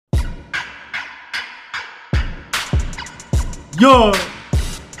Yo.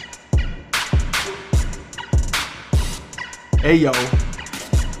 Hey yo.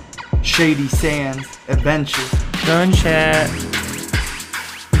 Shady Sands Adventures. Gunshot.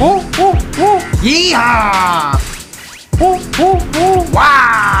 Woo, woo, woo. Yeehaw! Woo, woo, woo.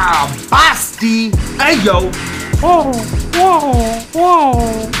 Wow! Basti! Hey yo! Whoa, whoa,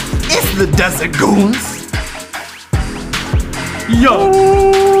 whoa. It's the Desert Goons! Yo!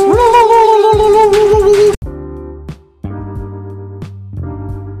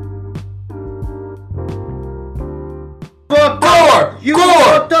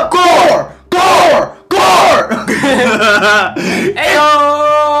 Gore! Gore! Gore! Gore! Gore! Ayo!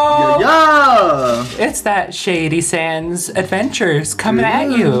 Yeah! It's that Shady Sands Adventures coming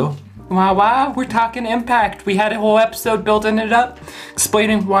at you. Wow, we're talking Impact. We had a whole episode building it up,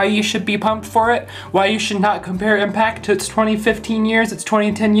 explaining why you should be pumped for it, why you should not compare Impact to its 2015 years, its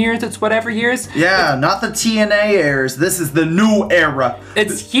 2010 years, its whatever years. Yeah, not the TNA eras. This is the new era.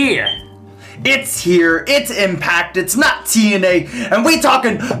 It's here. It's here, it's Impact, it's not TNA, and we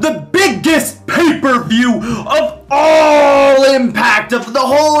talking the biggest pay-per-view of all Impact of the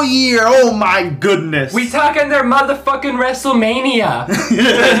whole year. Oh my goodness. We talking their motherfucking WrestleMania.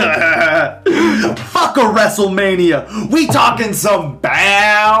 Fuck a WrestleMania. We talking some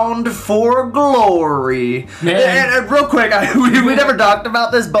Bound for Glory. Man. And real quick, we never talked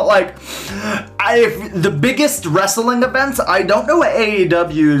about this, but like, if the biggest wrestling events, I don't know what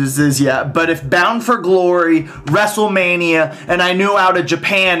AEW's is yet, but if Bound for Glory, WrestleMania, and I knew out of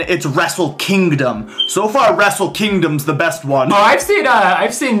Japan, it's Wrestle Kingdom. So far, Wrestle Kingdom's the best one. Oh, I've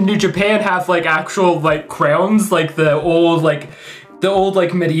seen New Japan have like actual like crowns, like the old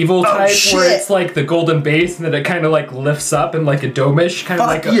medieval type, shit. where it's like the golden base and then it kind of like lifts up in like a dome-ish, kind of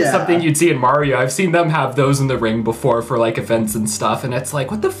Fuck like yeah. something you'd see in Mario. I've seen them have those in the ring before for like events and stuff, and it's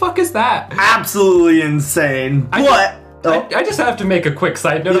like, what the fuck is that? Absolutely insane. I just have to make a quick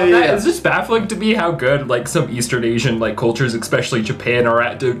side note on that. Yeah. It's just baffling to me how good like some Eastern Asian like cultures, especially Japan, are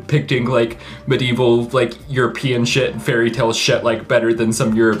at depicting like medieval like European shit and fairy tale shit like better than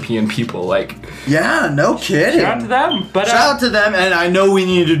some European people. Like, Yeah, no kidding. shout out to them. But Shout out to them, and I know we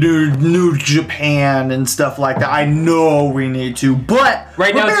need to do New Japan and stuff like that. I know we need to, but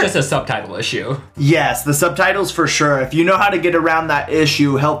right now it's just a subtitle issue. yes, the subtitles for sure. If you know how to get around that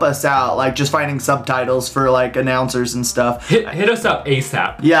issue, help us out. Like just finding subtitles for like announcers and stuff. Hit us up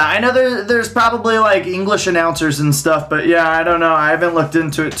ASAP. Yeah, I know there's probably like English announcers and stuff, but yeah, I don't know. I haven't looked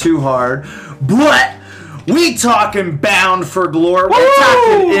into it too hard. But we talking Bound for Glory. We're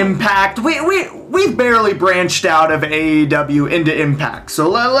talking Impact. We've barely branched out of AEW into Impact. So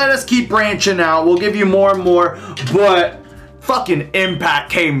let us keep branching out. We'll give you more and more, but fucking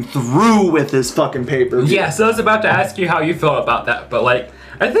Impact came through with this fucking pay-per-view. Yeah, so I was about to ask you how you feel about that, but like,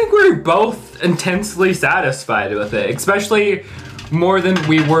 I think we're both intensely satisfied with it, especially more than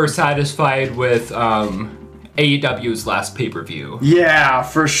we were satisfied with AEW's last pay-per-view. Yeah,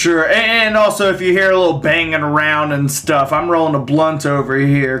 for sure. And also, if you hear a little banging around and stuff, I'm rolling a blunt over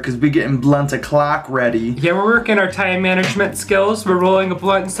here because we getting blunt o'clock ready. Yeah, we're working our time management skills. We're rolling a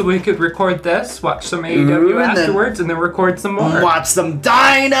blunt so we could record this, watch some AEW Ooh, and then afterwards, and then record some more. Watch some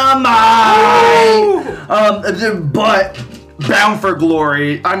Dynamite! But Bound for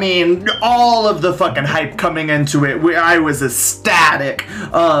Glory, I mean, all of the fucking hype coming into it, I was ecstatic.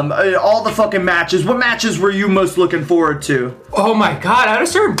 All the fucking matches. What matches were you most looking forward to? Oh my god, at a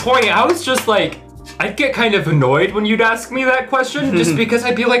certain point, I was just like, I'd get kind of annoyed when you'd ask me that question, just because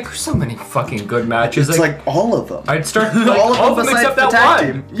I'd be like, there's so many fucking good matches. It's like all of them. I'd start like, all of them besides except the that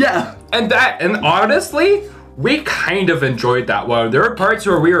tag one. team. Yeah. And honestly, we kind of enjoyed that one. There were parts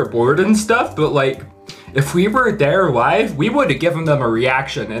where we were bored and stuff, but like, if we were there live, we would have given them a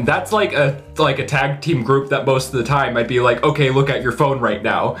reaction, and that's like a tag team group that most of the time I'd be like, okay, look at your phone right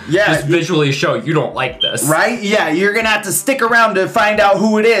now. Yeah, just visually show you don't like this. Right? Yeah, you're gonna have to stick around to find out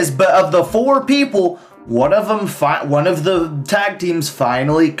who it is. But of the four people, one of the tag teams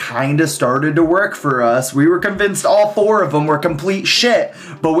finally kind of started to work for us. We were convinced all four of them were complete shit,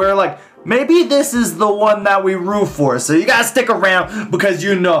 but we're like, maybe this is the one that we root for. So you gotta stick around because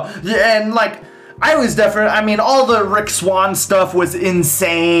you know, and like, I was definitely, I mean, all the Rick Swan stuff was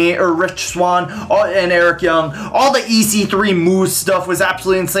insane, or Rich Swan and Eric Young. All the EC3 Moose stuff was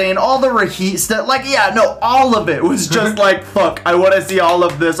absolutely insane. All the Rahit stuff, like, yeah, no, all of it was just like, fuck, I want to see all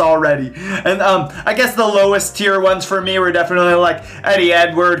of this already. And I guess the lowest tier ones for me were definitely like Eddie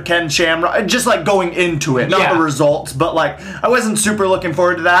Edward, Ken Shamrock, just like going into it, not the results, but like, I wasn't super looking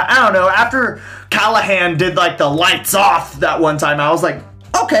forward to that. I don't know, after Callahan did like the lights off that one time, I was like,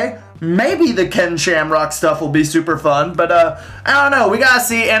 okay, maybe the Ken Shamrock stuff will be super fun, but I don't know. We gotta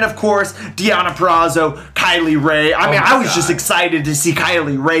see. And of course, Deonna Purrazzo, Kylie Ray. I mean, I was just excited to see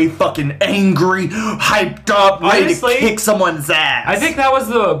Kylie Ray fucking angry, hyped up, ready to kick someone's ass. I think that was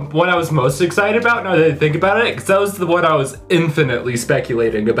the one I was most excited about now that I think about it, because that was the one I was infinitely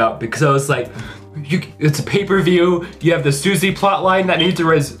speculating about, because I was like, it's a pay-per-view, you have the Susie plotline that needs a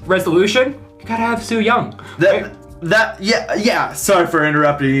resolution, you gotta have Su Yung. Yeah, sorry for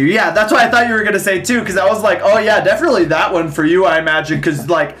interrupting you. Yeah, that's what I thought you were gonna say too, because I was like, oh yeah, definitely that one for you, I imagine, because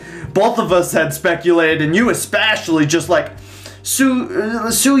like, both of us had speculated, and you especially, just like,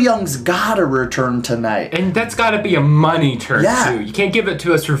 Su Young's gotta return tonight. And that's gotta be a money turn too. You can't give it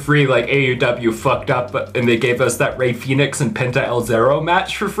to us for free like AEW fucked up and they gave us that Rey Fenix and Penta El Zero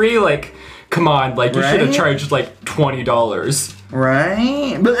match for free. Like, come on, like you should have charged like $20.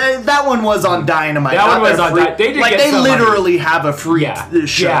 Right? But that one was on Dynamite. That one was on Dynamite. They did like, they literally have a free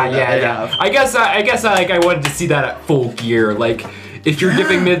show. Yeah. I guess I wanted to see that at Full Gear. Like, if you're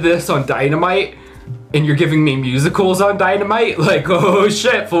giving me this on Dynamite and you're giving me musicals on Dynamite, like, oh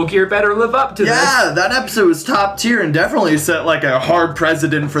shit, Full Gear better live up to this. Yeah, that episode was top tier and definitely set like a hard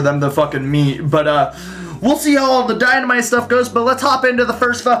precedent for them to fucking meet. But we'll see how all the Dynamite stuff goes, but let's hop into the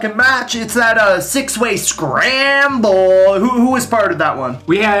first fucking match. It's that six-way scramble. Who was part of that one?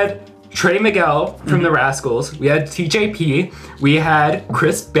 We had Trey Miguel from the Rascals. We had TJP. We had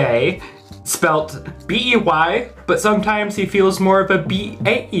Chris Bay, spelt B-E-Y, but sometimes he feels more of a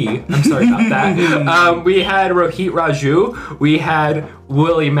B-A-E. I'm sorry about that. We had Rohit Raju. We had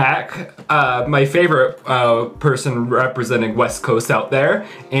Willie Mack, my favorite person representing West Coast out there.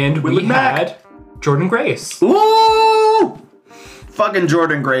 And we had Jordynne Grace. Ooh! Fucking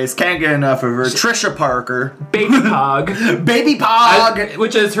Jordynne Grace. Can't get enough of her. Trisha Parker. Baby Pog. Baby Pog!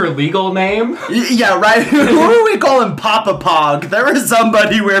 Which is her legal name. Yeah, right? Who are we calling Papa Pog? There was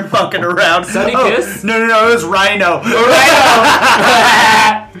somebody we're fucking around. Sunny Kiss? No, it was Rhino.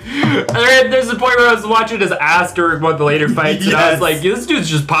 There's a point where I was watching his ass during one of the later fights, and I was like, this dude's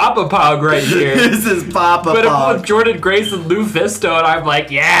just Papa Pog right here. This is Papa Pog. But with Jordynne Grace and Lou Fisto, and I'm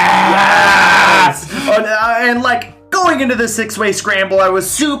like, yes! And like, going into the six-way scramble, I was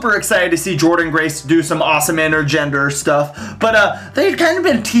super excited to see Jordynne Grace do some awesome intergender stuff, but they'd kind of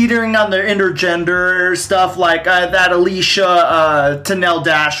been teetering on their intergender stuff, like that Alicia Tanel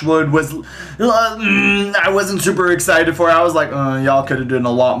Dashwood was, I wasn't super excited for it. I was like, y'all could have done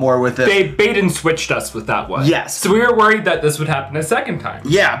a lot more with it. They bait and switched us with that one. Yes. So we were worried that this would happen a second time.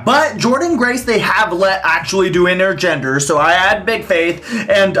 Yeah, but Jordynne Grace, they have let actually do intergender, so I had big faith,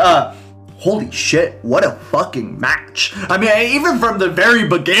 and holy shit, what a fucking match. I mean, even from the very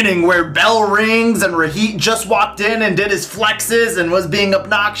beginning where bell rings and Rohit just walked in and did his flexes and was being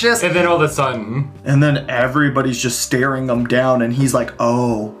obnoxious. And then all of a sudden. And then everybody's just staring him down and he's like,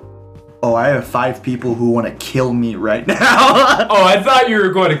 oh, I have 5 people who want to kill me right now. Oh, I thought you were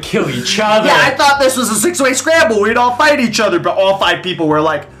going to kill each other. Yeah, I thought this was a six-way scramble. We'd all fight each other, but all 5 people were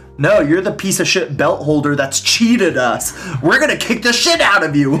like, no, you're the piece of shit belt holder that's cheated us. We're gonna kick the shit out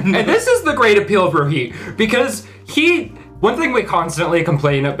of you. And this is the great appeal of Rohit, because one thing we constantly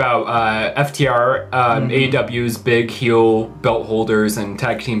complain about FTR, AEW's big heel belt holders and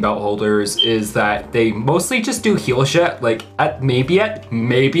tag team belt holders is that they mostly just do heel shit, like maybe at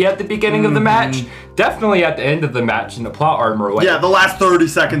the beginning of the match, definitely at the end of the match in the plot armor way. Yeah, the last 30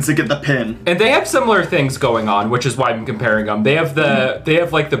 seconds to get the pin. And they have similar things going on, which is why I'm comparing them. They have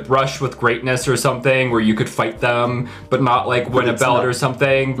like the brush with greatness or something where you could fight them, but not like win a belt or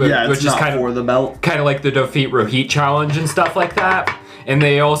something. But, yeah, it's which not is kind for the belt. Kind of like the defeat Rohit challenge and stuff like that. And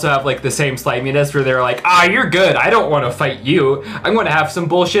they also have like the same sliminess where they're like, you're good, I don't want to fight you. I'm going to have some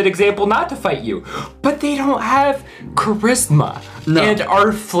bullshit example not to fight you. But they don't have charisma. No. And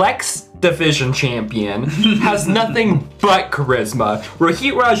our Flex division champion has nothing but charisma.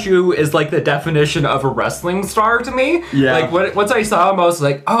 Rohit Raju is like the definition of a wrestling star to me. Yeah. Like once I saw him, I was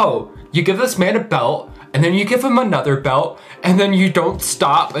like, oh, you give this man a belt, and then you give him another belt, and then you don't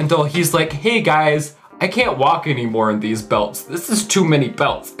stop until he's like, hey guys, I can't walk anymore in these belts. This is too many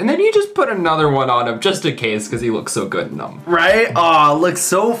belts. And then you just put another one on him just in case because he looks so good in them. Right? Aw, looks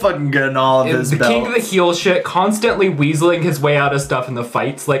so fucking good in all of his belts. The king of the heel shit, constantly weaseling his way out of stuff in the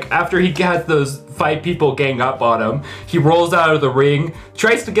fights. Like after he has those 5 people gang up on him, he rolls out of the ring,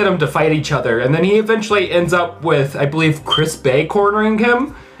 tries to get them to fight each other, and then he eventually ends up with, I believe, Chris Bay cornering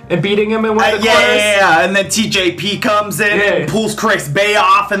him and beating him in one of the corners. Yeah, and then TJP comes in and pulls Chris Bay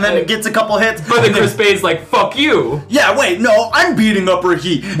off, and then it gets a couple hits. But then Chris Bay's like, fuck you. Yeah, wait, no, I'm beating up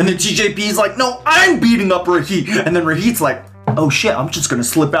Rohit. And then TJP's like, no, I'm beating up Rohit. And then Rohit's like, oh shit, I'm just gonna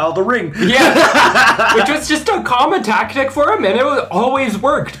slip out of the ring. Yeah, which was just a common tactic for him, and it always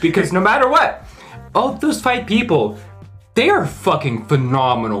worked because no matter what, all those 5 people, they are fucking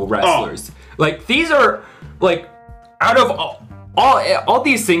phenomenal wrestlers. Like, these are, like, out of all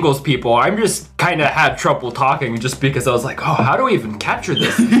these singles people, I'm just kind of had trouble talking just because I was like, oh, how do we even capture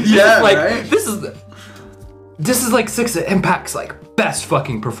this? Yeah, like, right? This is like 6 Impact's like best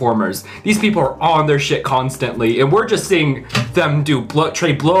fucking performers. These people are on their shit constantly, and we're just seeing them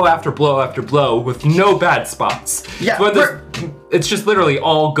trade blow after blow after blow with no bad spots. Yeah, it's just literally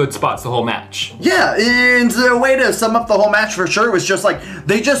all good spots the whole match. Yeah, and the way to sum up the whole match for sure was just like,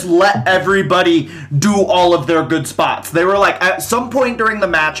 they just let everybody do all of their good spots. They were like, at some point during the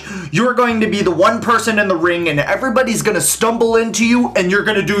match, you're going to be the one person in the ring and everybody's going to stumble into you and you're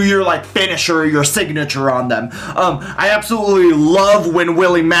going to do your like finisher, your signature on them. I absolutely love when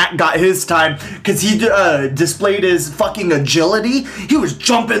Willie Mack got his time because he displayed his fucking agility. He was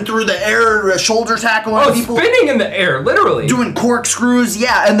jumping through the air, shoulder tackling people. Spinning in the air, literally. Doing corkscrews,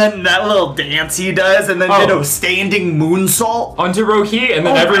 yeah, and then that little dance he does, and then did a standing moonsault onto Rohit, and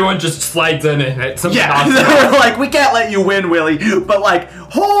then everyone just slides in and hits him. Yeah, they're like, we can't let you win, Willie. But like,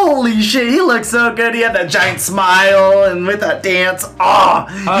 holy shit, he looks so good. He had that giant smile, and with that dance,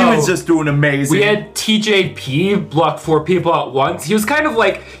 he was just doing amazing. We had TJP block 4 people at once. He was kind of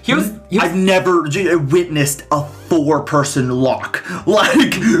like, I've never witnessed a 4-person lock.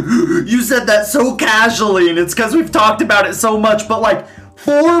 Like, you said that so casually, and it's because we've talked about it so much, but like,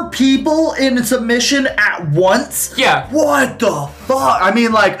 4 people in submission at once? Yeah. What the fuck? I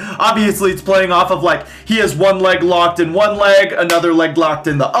mean, like, obviously it's playing off of, like, he has one leg locked in one leg, another leg locked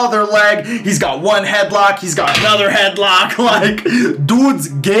in the other leg, he's got one headlock, he's got another headlock, like, dude's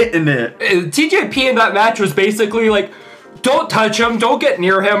getting it. TJP in that match was basically like, don't touch him, don't get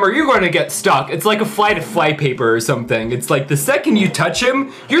near him, or you're going to get stuck. It's like a flight of flypaper or something. It's like the second you touch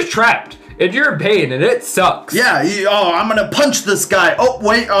him, you're trapped. And you're in pain, and it sucks. Yeah, I'm gonna punch this guy. Oh,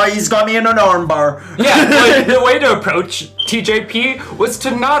 wait, he's got me in an armbar. Yeah, the way to approach TJP was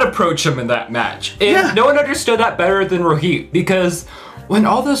to not approach him in that match. And no one understood that better than Rohit, because when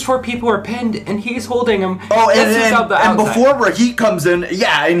all those 4 people are pinned and he's holding them, and before Rohit comes in,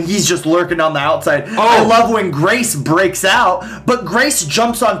 and he's just lurking on the outside. I love when Grace breaks out, but Grace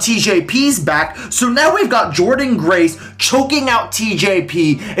jumps on TJP's back, so now we've got Jordynne Grace choking out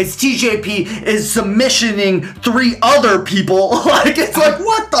TJP as TJP is submissioning 3 other people. Like, it's like,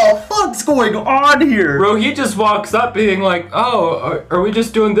 what the fuck's going on here? Rohit just walks up being like, oh, are we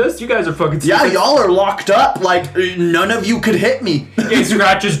just doing this? You guys are fucking stupid. Yeah, y'all are locked up. Like, none of you could hit me. He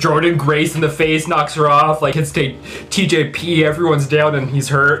scratches Jordynne Grace in the face, knocks her off, like hits TJP, everyone's down and he's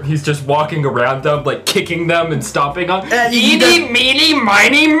hurt. He's just walking around them, like kicking them and stomping on. Eeny, meeny,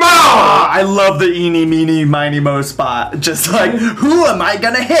 miny, mo! I love the eeny, meeny, miny, mo spot. Just like, who am I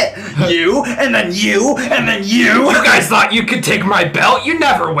gonna hit? You, and then you, and then you. You guys thought you could take my belt? You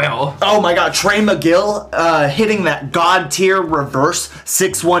never will. Oh my god, Trey McGill hitting that god tier reverse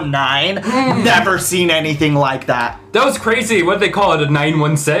 619. Never seen anything like that. That was crazy. What do they call it? A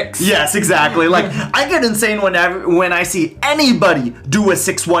 916? Yes, exactly. Like, I get insane when I see anybody do a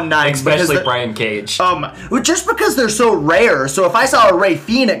 619. Especially Brian Cage. Just because they're so rare. So if I saw a Ray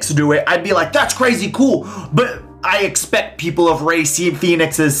Phoenix do it, I'd be like, that's crazy cool. But I expect people of Ray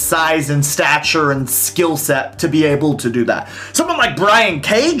Phoenix's size and stature and skill set to be able to do that. Someone like Brian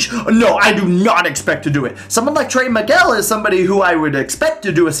Cage? No, I do not expect to do it. Someone like Trey Miguel is somebody who I would expect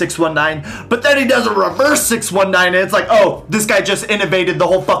to do a 619, but then he does a reverse 619 and it's like, oh, this guy just innovated the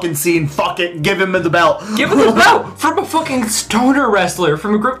whole fucking scene. Fuck it, give him the belt. Give him the belt from a fucking stoner wrestler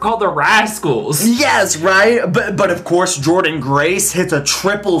from a group called the Rascals. Yes, right? But of course, Jordynne Grace hits a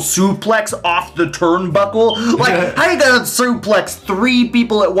triple suplex off the turnbuckle. Like, how you gonna suplex 3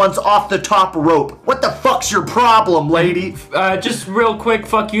 people at once off the top rope? What the fuck's your problem, lady? Just real quick,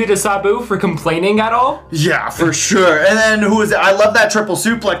 fuck you to Sabu for complaining at all. Yeah, for sure. And then who is it? I love that triple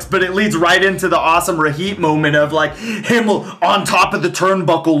suplex, but it leads right into the awesome Rohit moment of like him on top of the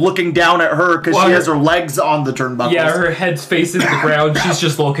turnbuckle looking down at her because she has her legs on the turnbuckle. Yeah, her head's facing the ground. She's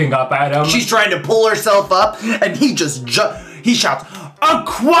just looking up at him. She's trying to pull herself up, and he just he shouts,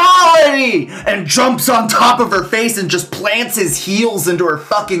 "Equality!" and jumps on top of her face and just plants his heels into her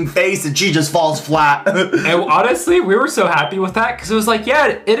fucking face and she just falls flat. And honestly, we were so happy with that because it was like, yeah,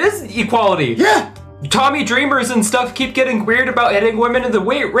 it is equality. Yeah. Tommy Dreamers and stuff keep getting weird about hitting women in the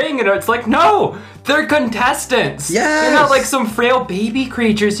ring, and it's like, no, they're contestants. Yes. They're not like some frail baby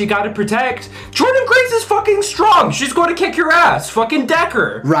creatures you gotta protect. Jordynne Grace is fucking strong. She's going to kick your ass. Fucking deck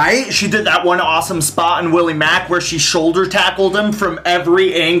her. Right? She did that one awesome spot in Willie Mack where she shoulder tackled him from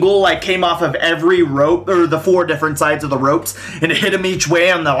every angle, like came off of every rope, or the 4 different sides of the ropes, and hit him each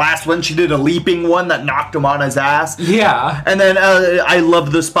way. On the last one, she did a leaping one that knocked him on his ass. Yeah. And then I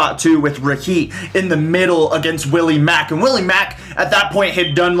love the spot too with Rahit in the middle against Willie Mack. And Willie Mack at that point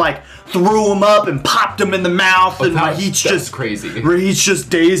had done like threw him up and popped him in the mouth, and Rahit's just crazy. Rahit's just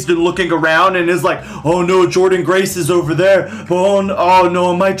dazed and looking around and is like, oh no, Jordynne Grace is over there. Oh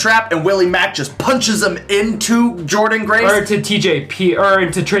no, am I trapped? And Willie Mack just punches him into Jordynne Grace. Or to TJP, or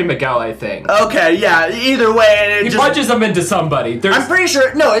into Trey Miguel, I think. Okay, yeah, either way. He punches him into somebody. I'm pretty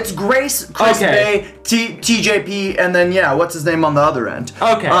sure, no, it's Grace, Chris Bay, TJP, and then, yeah, what's his name on the other end?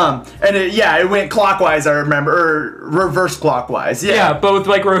 Okay. And it went clockwise, I remember, or reverse clockwise, yeah. Yeah, both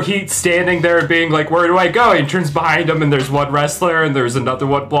like Rohit standing there being like, where do I go? He turns behind him and there's one wrestler and there's another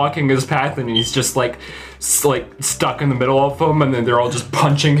one blocking his path, and he's just like stuck in the middle of them, and then they're all just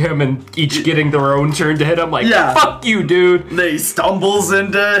punching him and each getting their own turn to hit him. Like, fuck you, dude. He stumbles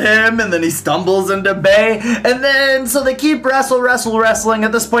into him, and then he stumbles into Bay, and then so they keep wrestling.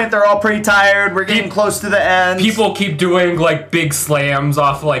 At this point, they're all pretty tired. We're getting close to the end. People keep doing like big slams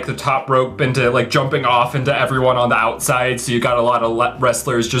off like the top rope into like jumping off into everyone on the outside. So you got a lot of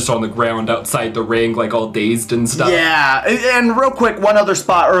wrestlers just on the ground outside the ring, like all dazed and stuff. Yeah, and real quick, one other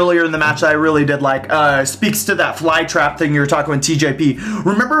spot earlier in the match that I really did like speaks to that fly trap thing you were talking with TJP.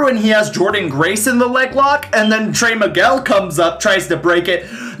 Remember when he has Jordynne Grace in the leg lock, and then Trey Miguel comes up, tries to break it,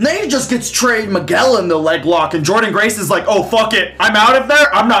 and then he just gets Trey Miguel in the leg lock, and Jordynne Grace is like, oh, fuck it, I'm out of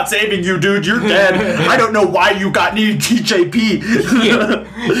there, I'm not saving you, dude, you're dead. I don't know why you got near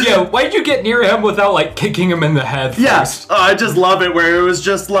TJP. Yeah, why'd you get near him without like kicking him in the head first? Yes, I just love it where it was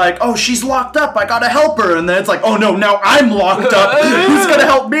just like, oh, she's locked up, I gotta help her, and then it's like, oh no, now I'm locked up, who's gonna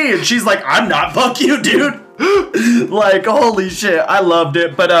help me? And she's like, I'm not, fuck you, dude. Like, holy shit, I loved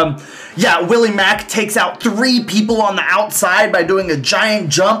it. But yeah, Willie Mack takes out 3 people on the outside by doing a giant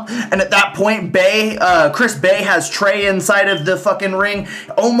jump, and at that point, Chris Bay has Trey inside of the fucking ring,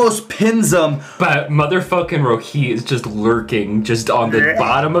 almost pins him. But motherfucking Rohit is just lurking, just on the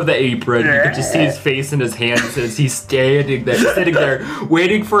bottom of the apron. You can just see his face in his hands as he's standing there, sitting there,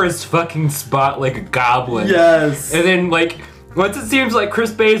 waiting for his fucking spot like a goblin. Yes. And then, like, once it seems like Chris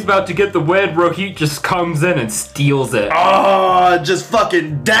Bay is about to get the win, Rohit just comes in and steals it. Oh, just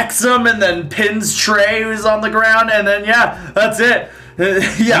fucking decks him and then pins Trey, who's on the ground, and then, yeah, that's it.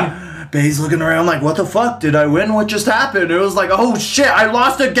 Yeah. Bay's looking around like, what the fuck? Did I win? What just happened? It was like, oh shit, I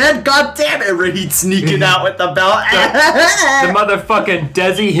lost again? God damn it. Rahit sneaking out with the belt. the motherfucking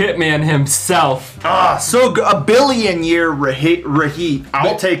Desi Hitman himself. Ah, so good. A billion-year Rahit.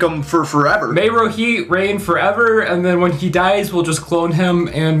 I'll take him for forever. May Rohit reign forever, and then when he dies, we'll just clone him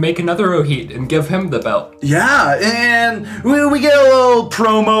and make another Rohit and give him the belt. Yeah, and we get a little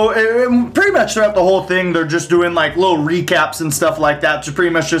promo. Pretty much throughout the whole thing, they're just doing like little recaps and stuff like that to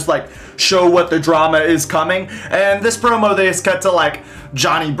pretty much just like show what the drama is coming. And this promo, they just cut to like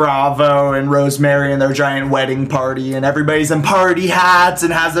Johnny Bravo and Rosemary and their giant wedding party, and everybody's in party hats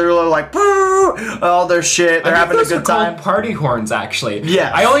and has their little like all their shit. They're having a good time. Party horns, actually.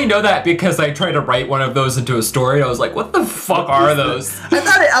 Yeah. I only know that because I tried to write one of those into a story. I was like, what the fuck are those?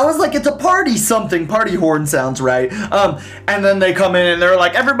 I was like, it's a party something. Party horn sounds right. And then they come in and they're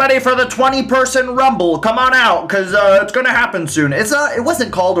like, everybody for the 20-person rumble, come on out, because it's gonna happen soon. It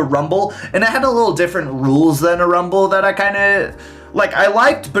wasn't called a rumble, and it had a little different rules than a rumble that I kind of like I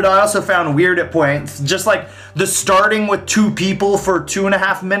liked, but I also found weird at points. Just like the starting with 2 people for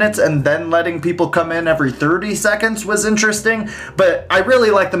 2.5 minutes and then letting people come in every 30 seconds was interesting. But I really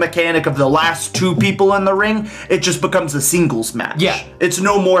like the mechanic of the last 2 people in the ring. It just becomes a singles match. Yeah. It's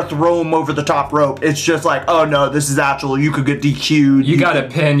no more throw them over the top rope. It's just like, oh no, this is actual. You could get DQ'd. You gotta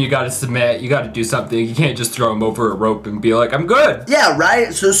pin, you gotta submit, you gotta do something. You can't just throw them over a rope and be like, I'm good. Yeah,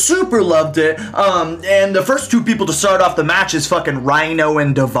 right? So super loved it. And the first 2 people to start off the match is fucking Rhino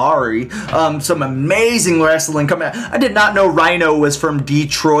and Daivari. Some amazing wrestling coming out. I did not know Rhino was from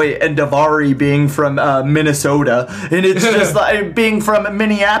Detroit and Daivari being from Minnesota. And it's just like being from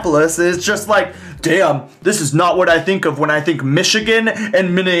Minneapolis. It's just like, damn, this is not what I think of when I think Michigan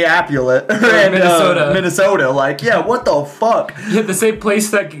and Minneapolis and Minnesota. Like, yeah, what the fuck? Yeah, the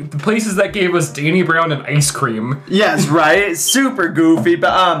places that gave us Danny Brown and ice cream. Yes, right. Super goofy,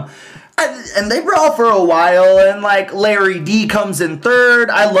 but And they brawl for a while, and like Larry D comes in third.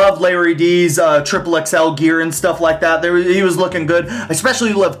 I love Larry D's triple XL gear and stuff like that. He was looking good. I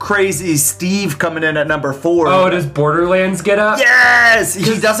especially love Crazy Steve coming in at number 4. Oh, does Borderlands get up? Yes!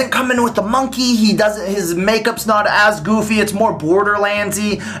 He doesn't come in with the monkey. He doesn't. His makeup's not as goofy. It's more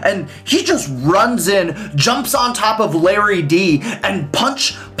Borderlandsy, and he just runs in, jumps on top of Larry D, and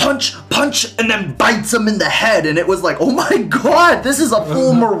punch, and then bites him in the head. And it was like, oh my god, this is a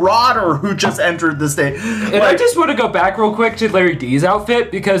full marauder who just entered the stage. And I just want to go back real quick to Larry D's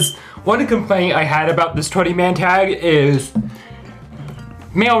outfit, because one complaint I had about this 20-man tag is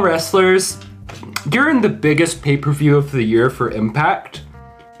male wrestlers during the biggest pay-per-view of the year for Impact,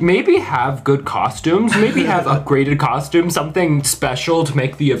 maybe have good costumes, maybe have upgraded costumes, something special to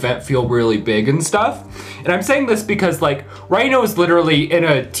make the event feel really big and stuff. And I'm saying this because like Rhino is literally in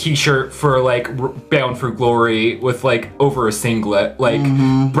a t-shirt for like Bound for Glory with like over a singlet. Like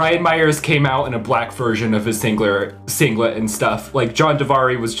Brian Myers came out in a black version of his singlet and stuff. Like John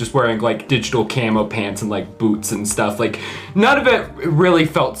Davari was just wearing like digital camo pants and like boots and stuff. Like none of it really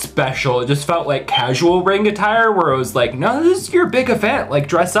felt special. It just felt like casual ring attire where it was like, no, this is your big event. Like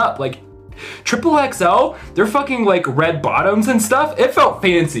dress up. Like Triple XL, they're fucking like red bottoms and stuff. It felt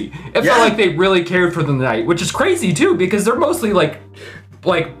fancy. It felt like they really cared for the night, which is crazy too, because they're mostly like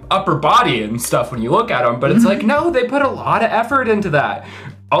upper body and stuff when you look at them. But it's like, no, they put a lot of effort into that.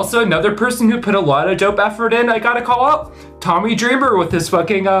 Also, another person who put a lot of dope effort in, I gotta call out Tommy Dreamer with his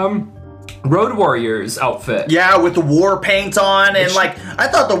fucking Road Warriors outfit. Yeah, with the war paint on, and like, I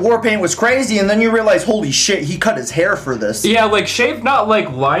thought the war paint was crazy, and then you realize, holy shit, he cut his hair for this. Yeah, like shaved not like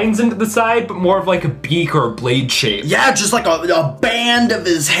lines into the side, but more of like a beak or a blade shape. Yeah, just like a band of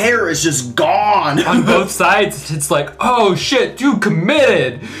his hair is just gone. On both sides, it's like, oh shit, dude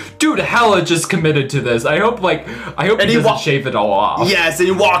committed. Dude hella just committed to this. I hope he doesn't shave it all off. Yes, and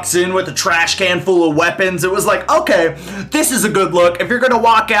he walks in with a trash can full of weapons. It was like, okay, this is a good look. If you're gonna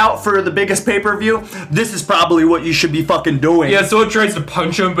walk out for the biggest pay-per-view, this is probably what you should be fucking doing. Yeah, someone tries to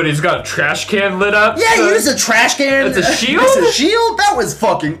punch him, but he's got a trash can lit up. Yeah, he used a trash can. It's a shield? It's a shield? That was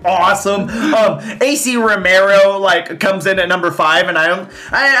fucking awesome. AC Romero, like, comes in at number 5, and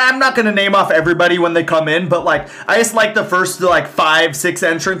I'm not gonna name off everybody when they come in, but, like, I just like the first, like, 5, 6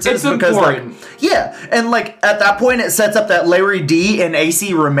 entrances. It's because, important. like, yeah, and, like, at that point, it sets up that Larry D and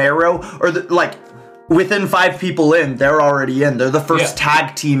AC Romero, or, within 5 people in, they're already in. They're the first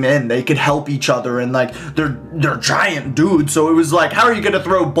tag team in. They could help each other, and like they're giant dudes. So it was like, how are you gonna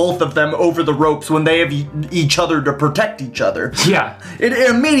throw both of them over the ropes when they have each other to protect each other? Yeah. It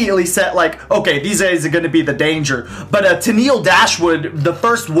immediately set like, okay, these guys are gonna be the danger. But Tennille Dashwood, the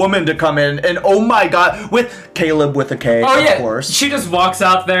first woman to come in, and oh my god, with Caleb with a K, of course. She just walks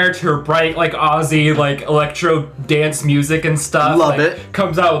out there to her bright like Aussie like electro dance music and stuff. Love it.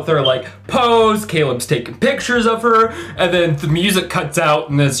 Comes out with her like pose. Caleb's taking pictures of her, and then the music cuts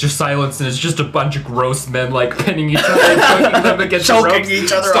out, and there's just silence, and it's just a bunch of gross men like pinning each other, and choking them against the ropes,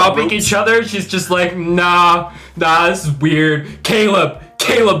 each other, stomping each other. She's just like, nah, this is weird. Caleb,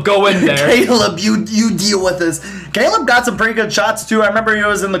 go in there. Caleb, you deal with this. Caleb got some pretty good shots too. I remember he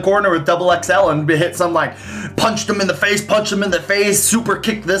was in the corner with Double XL and hit some like, punched him in the face, super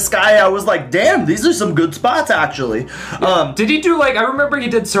kicked this guy. I was like, damn, these are some good spots actually. Did he do like, I remember he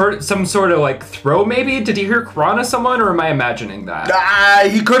did some sort of like throw maybe? Did he hear Krana someone, or am I imagining that?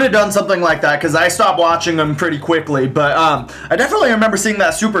 He could have done something like that because I stopped watching him pretty quickly, but I definitely remember seeing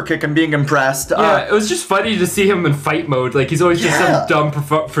that super kick and being impressed. Yeah, it was just funny to see him in fight mode. Like he's always just some dumb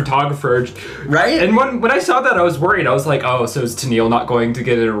photographer, right? And when I saw that, I was worried. I was like, oh, so is Tennille not going to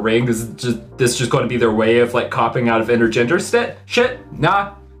get in a ring? Is this just going to be their way of like copping out of intergender shit?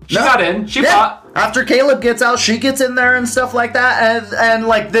 Nah, she got in. She fought. After Caleb gets out, she gets in there and stuff like that, and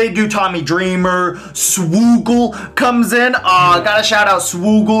like they do Tommy Dreamer. Swoogle comes in. Gotta shout out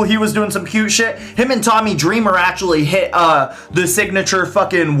Swoogle. He was doing some cute shit. Him and Tommy Dreamer actually hit the signature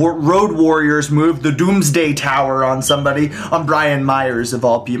fucking Road Warriors move, the Doomsday Tower on somebody, on Brian Myers of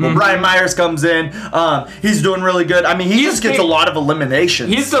all people. Brian Myers comes in. He's doing really good. I mean, he just gets a lot of eliminations.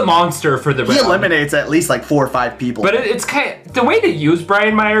 He's the monster for the round. He eliminates at least like 4 or 5 people. But it's kind of, the way to use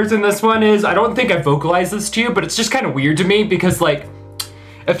Brian Myers in this one is, I don't think I vocalized this to you, but it's just kind of weird to me because like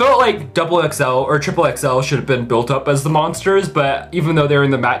it felt like Double XL or Triple XL should have been built up as the monsters, but even though they're in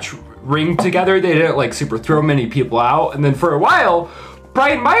the match ring together, they didn't like super throw many people out. And then for a while,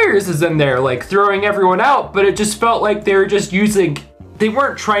 Brian Myers is in there like throwing everyone out, but it just felt like they were just using they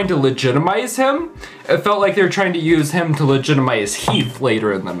weren't trying to legitimize him. It felt like they were trying to use him to legitimize Heath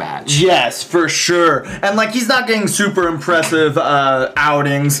later in the match. Yes, for sure. And like he's not getting super impressive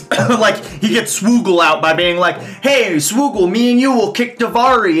outings. Like he gets Swoogle out by being like, "Hey, Swoogle, me and you will kick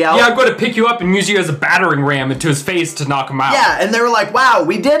Davari out." Yeah, I'm going to pick you up and use you as a battering ram into his face to knock him out. Yeah, and they were like, "Wow,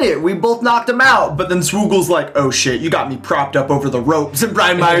 we did it. We both knocked him out." But then Swoogle's like, "Oh shit, you got me propped up over the ropes." And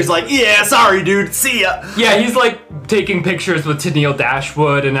Brian Myers like, "Yeah, sorry, dude. See ya." Yeah, he's like taking pictures with Tennille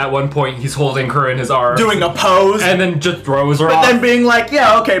Dashwood, and at one point he's holding her in his arms. Doing a pose. And then just throws her But off. then being like,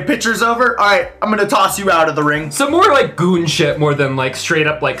 "Yeah, okay, picture's over. All right, I'm gonna toss you out of the ring." So more like goon shit more than like straight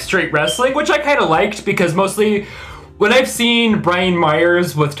up like straight wrestling, which I kind of liked because mostly when I've seen Brian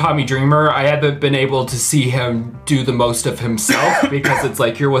Myers with Tommy Dreamer, I haven't been able to see him do the most of himself because it's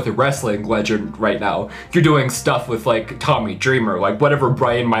like you're with a wrestling legend right now. You're doing stuff with like Tommy Dreamer. Like whatever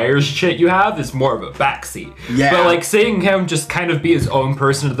Brian Myers shit you have is more of a backseat. Yeah. But like seeing him just kind of be his own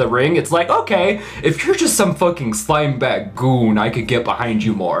person to the ring, it's like, okay, if you're just some fucking slime bag goon, I could get behind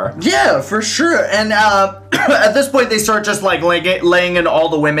you more. Yeah, for sure. And at this point, they start just like laying in all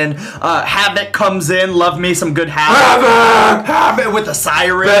the women. Havoc comes in. Love me some good Havoc. Havoc with the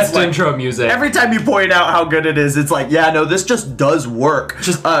sirens. Best like, intro music. Every time you point out how good it is, it's like, yeah, no, this just does work.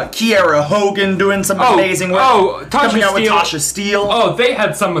 Just Kiera Hogan doing some amazing work. Oh, Tasha coming out with Steele. Tasha Steele. Oh, they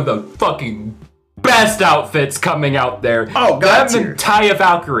had some of the fucking best outfits coming out there. Oh, God Them tier. and Taya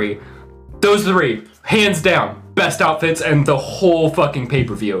Valkyrie. Those three, hands down, best outfits and the whole fucking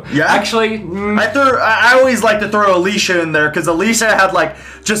pay-per-view. Yeah? Actually, I always like to throw Alicia in there because Alicia had like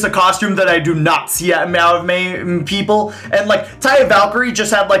just a costume that I do not see out of many people, and like Taya Valkyrie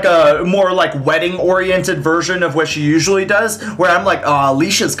just had like a more like wedding oriented version of what she usually does, where I'm like, oh,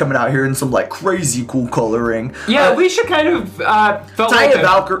 Alicia's coming out here in some like crazy cool coloring. yeah, Alicia kind of felt Taya like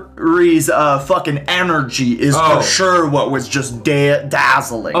Valkyrie's fucking energy is for sure what was just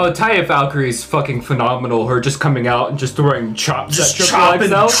dazzling. Oh, Taya Valkyrie's fucking phenomenal. Her just coming out and just throwing chops Just at chopping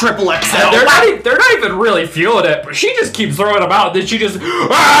Triple XL. And they're not even really feeling it, but she just keeps throwing them out. Then she just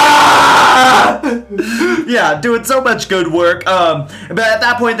ah! Yeah, doing so much good work. But at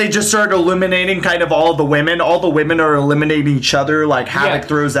that point, they just started eliminating kind of all the women. All the women are eliminating each other. Like Havoc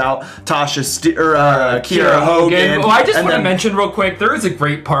throws out Kiera Hogan. Oh, I just and want to then- mention real quick. There is a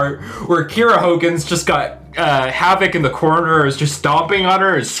great part where Kiera Hogan's just got Havoc in the corner, is just stomping on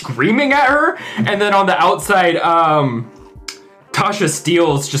her, is screaming at her, and then on the outside, Tasha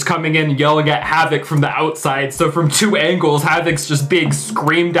Steele's just coming in and yelling at Havoc from the outside. So from two angles, Havoc's just being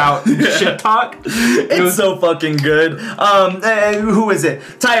screamed out shit talk. It's so fucking good. Who is it?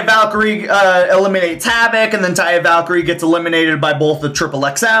 Taya Valkyrie eliminates Havoc, and then Taya Valkyrie gets eliminated by both the Triple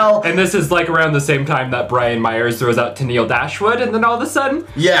XL. And this is like around the same time that Brian Myers throws out Tennille Dashwood, and then all of a sudden,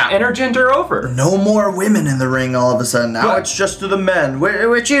 intergender over. No more women in the ring all of a sudden. Now it's just to the men,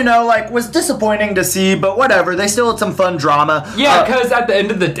 which, you know, like, was disappointing to see, but whatever. They still had some fun drama. Yeah, because at the end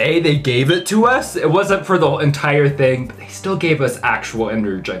of the day, they gave it to us. It wasn't for the entire thing, but they still gave us actual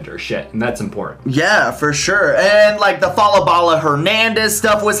intergender shit, and that's important. Yeah, for sure. And like the Falabala Hernandez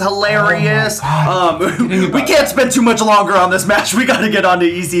stuff was hilarious. We can't spend too much longer on this match. We gotta get on to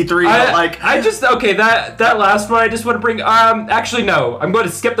EC3. That last one I just want to bring. Actually no, I'm going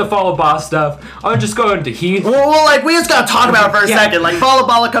to skip the Follow Boss stuff. I'm just going to Heath. Well, like we just gotta talk about it for a second. Like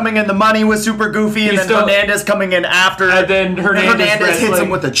Falabala coming in, the money was super goofy, and then Hernandez coming in after. And then Hernandez hits him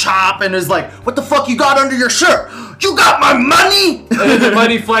with a chop and is like, "What the fuck you got under your shirt? You got my money!" And then the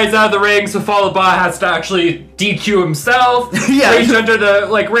money flies out of the ring, so Falaba has to actually DQ himself, Yeah. reach under the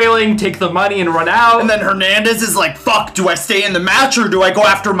railing, take the money, and run out. And then Hernandez is like, "Fuck, do I stay in the match or do I go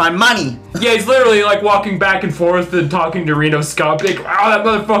after my money?" Yeah, he's literally like walking back and forth and talking to Reno Scump, like, "Oh, that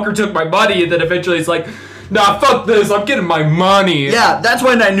motherfucker took my money," and then eventually he's like, "Nah, fuck this, I'm getting my money." Yeah, that's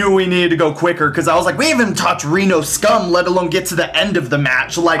when I knew we needed to go quicker, because I was like, we haven't touched Reno Scum, let alone get to the end of the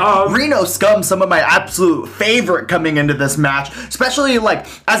match. Like, Reno Scum, some of my absolute favorite coming into this match, especially like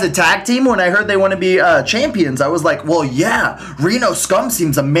as a tag team. When I heard they want to be champions, I was like, well, yeah, Reno Scum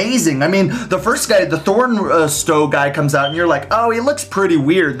seems amazing. I mean, the first guy, the Thorn Stowe guy, comes out and you're like, oh, he looks pretty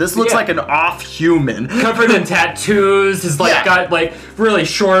weird. This looks like an off human. Covered in tattoos, he's like got like really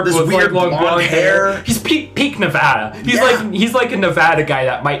short This with weird long blonde hair. He's peak Nevada. He's like a Nevada guy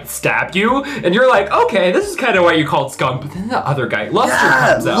that might stab you, and you're like, okay, this is kind of why you called Scum. But then the other guy, Luster,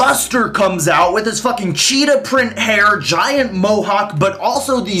 comes out. Luster comes out with his fucking cheetah print hair, giant mohawk, but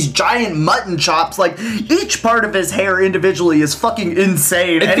also these giant mutton chops. Like, each part of his hair individually is fucking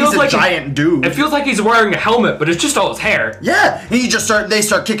insane, and he's a giant dude. It feels like he's wearing a helmet, but it's just all his hair. Yeah, and they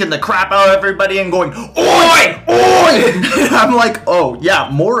start kicking the crap out of everybody and going, oi, oi! I'm like, oh yeah,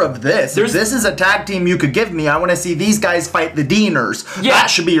 more of this. If this is a tag team you could give me. I want to see these guys fight the Deaners. Yeah. That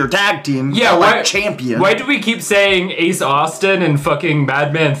should be your tag team. Yeah, like champion. Why do we keep saying Ace Austin and fucking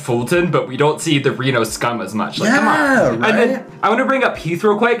Madman Fulton, but we don't see the Reno Scum as much? Like, Yeah, come on. right? And then I want to bring up Heath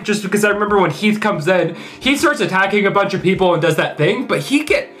real quick, just because I remember when Heath comes in, he starts attacking a bunch of people and does that thing, but he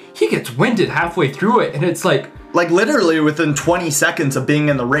gets winded halfway through it, and it's like literally within 20 seconds of being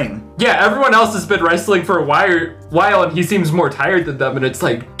in the ring. yeah, everyone else has been wrestling for a while, and he seems more tired than them, and it's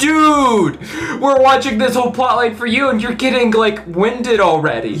like, dude, we're watching this whole plotline for you, and you're getting, like, winded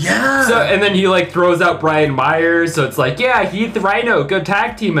already. Yeah. So, and then he, like, throws out Brian Myers, so it's like, yeah, Heath Rhino, good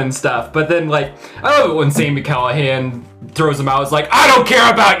tag team and stuff, but then, like, I love it when Sami Callihan throws him out. It's like, I don't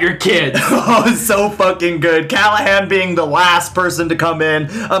care about your kids. Oh, it's so fucking good. Callahan being the last person to come in.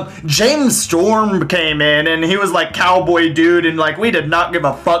 James Storm came in, and he was like cowboy dude, and like we did not give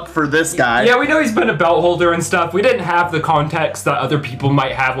a fuck for this guy. Yeah, we know he's been a belt holder and stuff. We didn't have the context that other people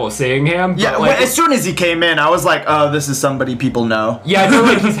might have while seeing him. Yeah, like, as soon as he came in, I was like, oh, this is somebody people know. yeah, I know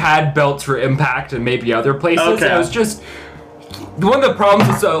like he's had belts for Impact and maybe other places. Okay. It was just one of the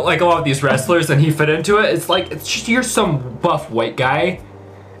problems with like a lot of these wrestlers, and he fit into it. It's like it's just you're some buff white guy,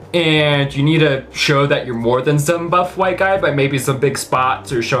 and you need to show that you're more than some buff white guy by maybe some big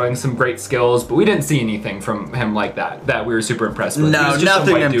spots or showing some great skills. But we didn't see anything from him like that we were super impressed with. He No, was just a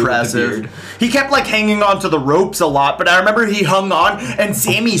nothing white dude with a impressive. beard. He kept like hanging on to the ropes a lot, but I remember he hung on and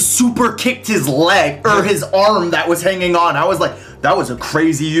Sammy super kicked his leg or his arm that was hanging on. I was like, that was a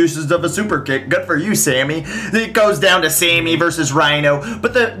crazy usage of a super kick. Good for you, Sammy. It goes down to Sammy versus Rhino.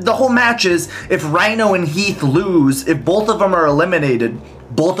 But the whole match is if Rhino and Heath lose, if both of them are eliminated,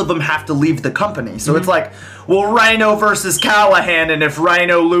 both of them have to leave the company. So it's like, well, Rhino versus Callahan, and if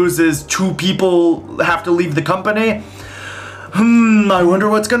Rhino loses, two people have to leave the company. I wonder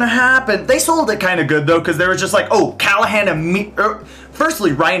what's gonna happen. They sold it kind of good though, because they were just like, oh, Callahan and me.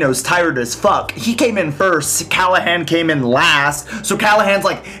 Firstly, Rhino's tired as fuck. He came in first. Callahan came in last. So Callahan's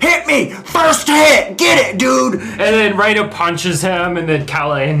like, hit me! First hit! Get it, dude! And then Rhino punches him, and then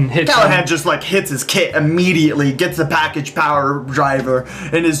Callahan hits Callahan him. just like hits his kit immediately, gets the package power driver,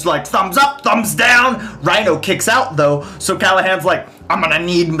 and is like, thumbs up, thumbs down. Rhino kicks out though, so Callahan's like, I'm gonna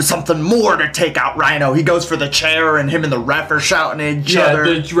need something more to take out Rhino. He goes for the chair, and him and the ref are shouting at each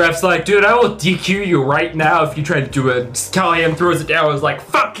other. The ref's like, dude, I will DQ you right now if you try to do it. Callahan throws it down. Was like,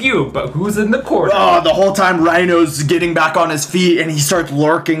 fuck you, but who's in the corner? Oh, the whole time Rhino's getting back on his feet, and he starts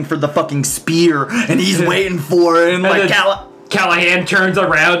lurking for the fucking spear, and he's waiting for it, and like Callahan turns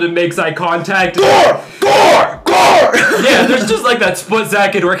around and makes eye contact. Gore! Yeah, there's just like that split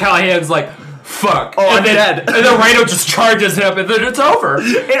second where Callahan's like, fuck. Oh, I'm and then, dead. And then Rhino just charges him, and then it's over.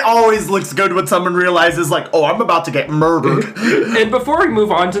 It always looks good when someone realizes, like, oh, I'm about to get murdered. And before we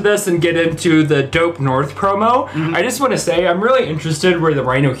move on to this and get into the Dope North promo, I just want to say I'm really interested where the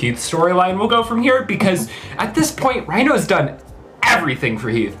Rhino Heath storyline will go from here, because at this point, Rhino's done everything for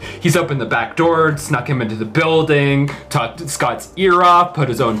Heath. He's opened the back door, snuck him into the building, talked Scott's ear off, put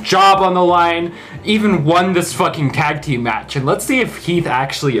his own job on the line, even won this fucking tag team match. And let's see if Heath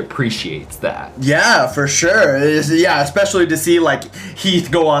actually appreciates that. Yeah, for sure. Yeah, especially to see, like,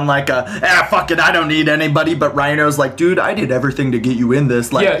 Heath go on, like, fuck it, I don't need anybody, but Rhino's like, dude, I did everything to get you in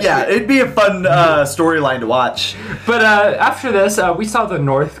this. Like, yeah it'd be a fun storyline to watch. But after this, we saw the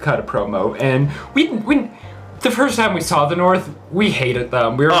North cut a promo, and we the first time we saw the North, we hated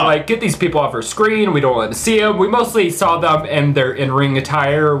them. We were like, get these people off our screen. We don't want to see them. We mostly saw them in their in-ring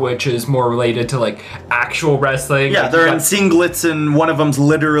attire, which is more related to like actual wrestling. Yeah, like, they're in singlets, and one of them's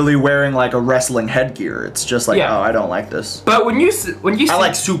literally wearing like a wrestling headgear. It's just like, oh, I don't like this. But when you see, I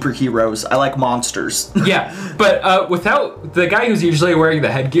like superheroes. I like monsters. Yeah, but without the guy who's usually wearing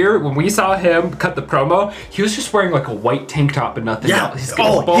the headgear, when we saw him cut the promo, he was just wearing like a white tank top and nothing else.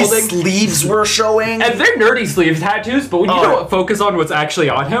 His sleeves were showing. And they're nerdy sleeve tattoos, but when you don't focus on what's actually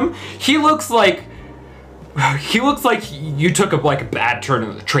on him, he looks like you took a bad turn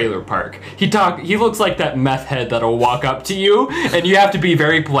in the trailer park. He looks like that meth head that'll walk up to you, and you have to be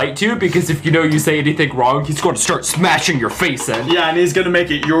very polite to, because if you say anything wrong, he's going to start smashing your face in. Yeah, and he's gonna make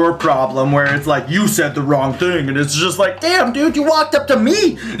it your problem, where it's like, you said the wrong thing, and it's just like, damn, dude, you walked up to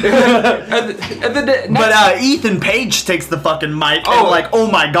me. But Ethan Page takes the fucking mic, and like, oh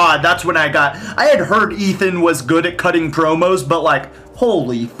my god, that's when I had heard Ethan was good at cutting promos, but like,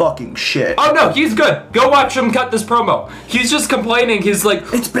 holy fucking shit. Oh no, he's good. Go watch him cut this promo. He's just complaining. He's like,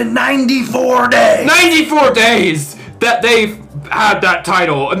 it's been 94 days. 94 days that they've had that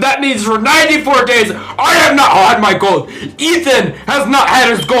title, and that means for 94 days, I have not had my gold. Ethan has not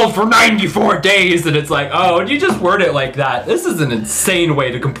had his gold for 94 days, and it's like, oh, you just word it like that. This is an insane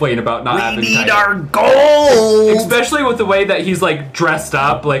way to complain about not having We need title. our gold! Especially with the way that he's like dressed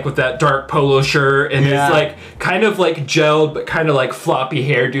up, like with that dark polo shirt and his like kind of like gelled but kind of like floppy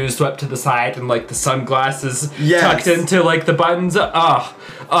hairdo swept to the side and like the sunglasses tucked into like the buttons.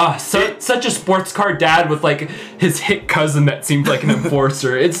 Such a sports car dad with like his hit cousin that seemed like an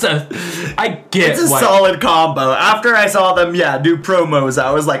enforcer. It's a solid combo. After I saw them, do promos,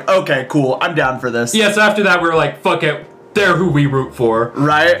 I was like, okay, cool, I'm down for this. Yeah, so after that we were like, fuck it. They're who we root for.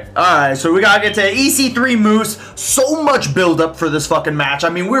 Right? Alright, so we gotta get to EC3 Moose. So much build up for this fucking match. I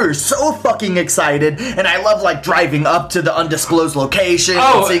mean, we were so fucking excited. And I love, like, driving up to the undisclosed location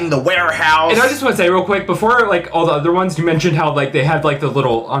and seeing the warehouse. And I just want to say real quick, before, like, all the other ones, you mentioned how, like, they had, like, the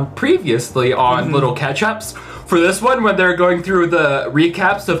little, previously on little catch-ups. For this one, when they're going through the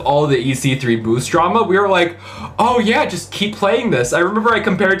recaps of all the EC3 Moose drama, we were like, oh yeah, just keep playing this. I remember I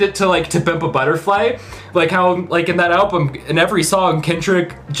compared it to, like, To Pimp a Butterfly. Like how, like, in that album, in every song,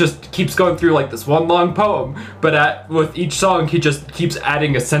 Kendrick just keeps going through, like, this one long poem. But with each song, he just keeps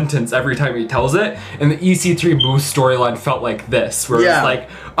adding a sentence every time he tells it. And the EC3 Moose storyline felt like this, where it's like,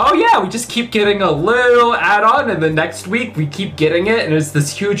 oh yeah, we just keep getting a little add-on, and the next week we keep getting it, and it's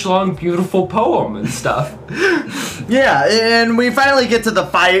this huge, long, beautiful poem and stuff. Yeah, and we finally get to the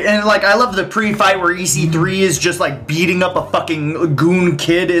fight, and, like, I love the pre-fight where EC3 is just, like, beating up a fucking goon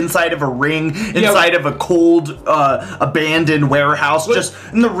kid inside of a ring, inside of a cold, abandoned warehouse.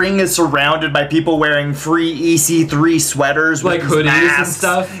 And the ring is surrounded by people wearing free EC3 sweaters with like hoodies masks and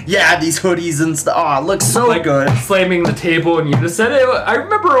stuff. Yeah, these hoodies and stuff. Oh, it looks so like, good. Slamming the table and Unison. I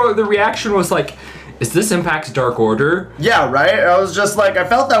remember the reaction was like, is this Impact's Dark Order? Yeah, right? I was just like, I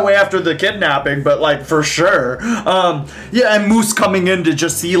felt that way after the kidnapping, but like, for sure. And Moose coming in to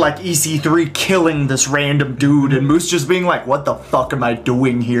just see like EC3 killing this random dude, and Moose just being like, what the fuck am I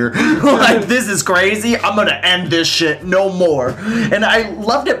doing here? Like, this is crazy. I'm gonna end this shit. No more. And I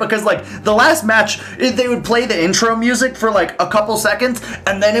loved it because like, the last match, they would play the intro music for like a couple seconds,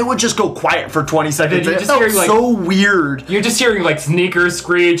 and then it would just go quiet for 20 seconds. It felt like, so weird. You're just hearing like sneakers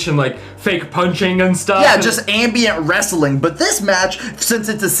screech and like fake punching and stuff. Yeah, just ambient wrestling. But this match, since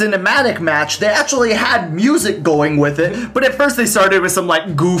it's a cinematic match, they actually had music going with it. But at first they started with some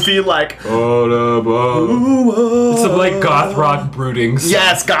like goofy like some like goth rock broodings.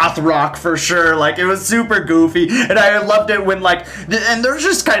 Yes, goth rock for sure. Like, it was super goofy, and I loved it when like and they're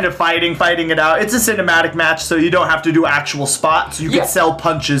just kind of fighting it out. It's a cinematic match, so you don't have to do actual spots. You can sell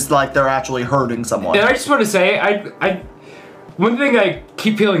punches like they're actually hurting someone. And I just want to say, I one thing I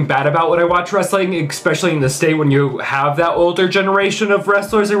keep feeling bad about when I watch wrestling, especially in the state when you have that older generation of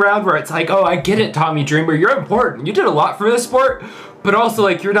wrestlers around, where it's like, oh, I get it, Tommy Dreamer, you're important. You did a lot for this sport, but also,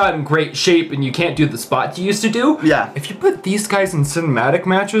 like, you're not in great shape and you can't do the spots you used to do. Yeah. If you put these guys in cinematic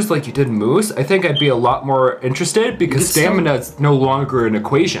matches like you did Moose, I think I'd be a lot more interested because stamina is no longer an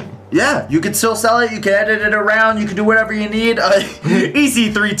equation. Yeah, you could still sell it, you can edit it around, you can do whatever you need.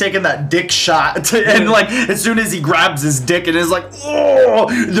 EC3 taking that dick shot, and like, as soon as he grabs his dick and is like, oh,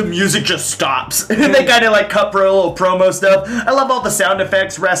 the music just stops. And they kind of like cut for a little promo stuff. I love all the sound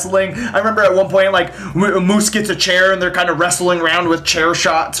effects, wrestling. I remember at one point, like, Moose gets a chair and they're kind of wrestling around with chair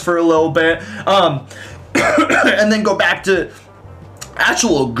shots for a little bit. And then go back to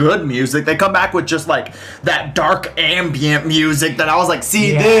actual good music. They come back with just like that dark ambient music that I was like,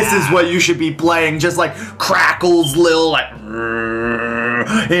 see, this is what you should be playing. Just like crackles, little like,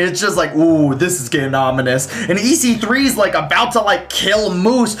 and it's just like, ooh, this is getting ominous. And EC3's like about to like kill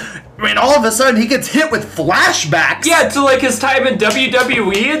Moose, and all of a sudden he gets hit with flashbacks. Yeah, to like his time in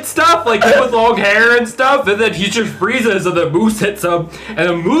WWE and stuff, like him with long hair and stuff, and then he just freezes and the Moose hits him, and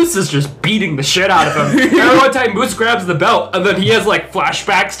the Moose is just beating the shit out of him. And one time Moose grabs the belt, and then he has like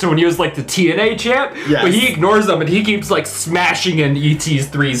flashbacks to when he was like the TNA champ, but he ignores them and he keeps like smashing in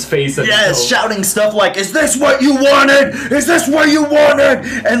ET3's face. Yes, shouting stuff like, is this what you wanted? Is this what you wanted?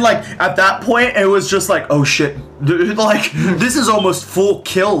 And like, at that point, it was just like, oh shit. Like, this is almost full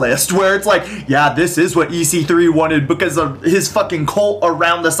kill list, where it's like, yeah, this is what EC3 wanted, because of his fucking cult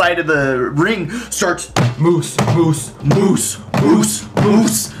around the side of the ring starts Moose, Moose, Moose, Moose,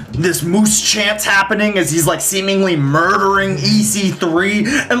 Moose. This Moose chant's happening as he's like seemingly murdering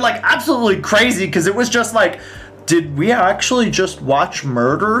EC3, and like absolutely crazy, because it was just like, did we actually just watch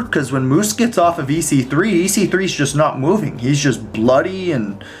murder? Because when Moose gets off of EC3, EC3's just not moving. He's just bloody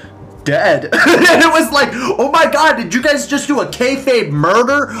and dead. And it was like, oh my god, did you guys just do a kayfabe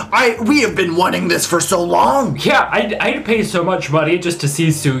murder? We have been wanting this for so long. Yeah, I'd pay so much money just to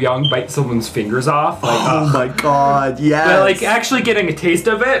see Su Yung bite someone's fingers off. Like, oh my god, yes. But like actually getting a taste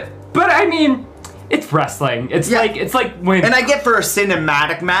of it. But I mean, it's wrestling. It's like when. And I get for a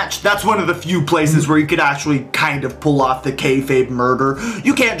cinematic match, that's one of the few places where you could actually kind of pull off the kayfabe murder.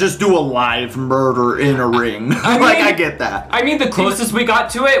 You can't just do a live murder in a ring. I get that. I mean, the closest we got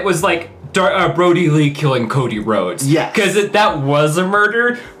to it was like Brody Lee killing Cody Rhodes. Yes. Because that was a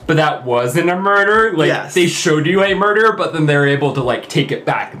murder, but that wasn't a murder. Like, yes. They showed you a murder, but then they're able to, like, take it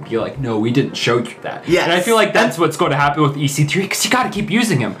back and be like, no, we didn't show you that. Yes. And I feel like that's what's going to happen with EC3, because you got to keep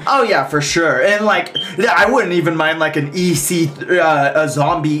using him. Oh, yeah, for sure. And, like, I wouldn't even mind, like, a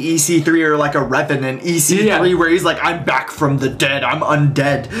zombie EC3 or, like, a Revenant EC3 where he's like, I'm back from the dead, I'm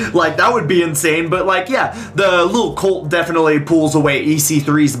undead. Like, that would be insane. But, like, yeah, the little Colt definitely pulls away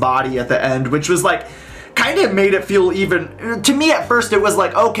EC3's body at the end, which was, like, kind of made it feel even, to me at first it was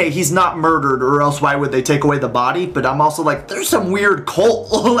like, okay, he's not murdered, or else why would they take away the body? But I'm also like, there's some weird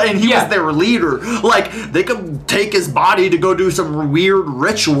cult, and he was their leader. Like, they could take his body to go do some weird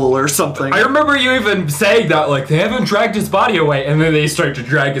ritual or something. I remember you even saying that, like, they haven't dragged his body away, and then they start to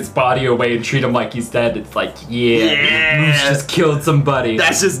drag his body away and treat him like he's dead. It's like, Moose just killed somebody.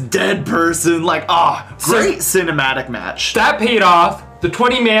 That's just dead person. Like, great cinematic match. That paid off. The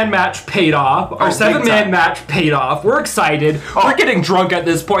 20-man match paid off. Our 7-man match paid off. We're excited. We're getting drunk at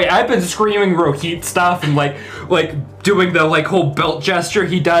this point. I've been screaming Rohit stuff and like doing the like whole belt gesture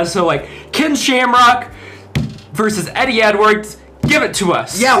he does. So like Ken Shamrock versus Eddie Edwards. Give it to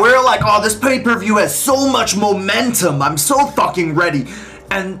us. Yeah, we're like, oh, this pay-per-view has so much momentum. I'm so fucking ready.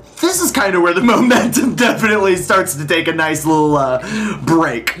 And this is kind of where the momentum definitely starts to take a nice little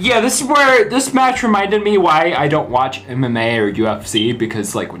break. Yeah, this is where this match reminded me why I don't watch MMA or UFC,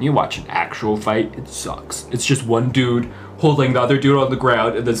 because like when you watch an actual fight, it sucks. It's just one dude holding the other dude on the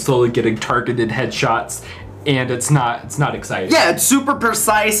ground and then slowly getting targeted headshots. And it's not exciting. Yeah, it's super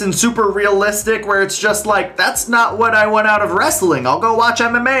precise and super realistic, where it's just like, that's not what I want out of wrestling. I'll go watch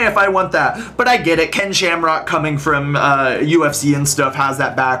MMA if I want that. But I get it. Ken Shamrock, coming from UFC and stuff, has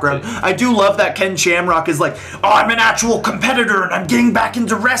that background. I do love that Ken Shamrock is like, oh, I'm an actual competitor and I'm getting back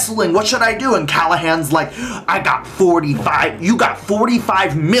into wrestling. What should I do? And Callahan's like, you got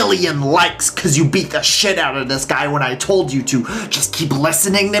 45 million likes because you beat the shit out of this guy when I told you to. Just keep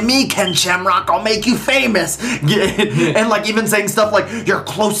listening to me, Ken Shamrock. I'll make you famous. And like even saying stuff like, you're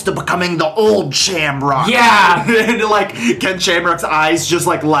close to becoming the old Shamrock. Yeah. And like Ken Shamrock's eyes just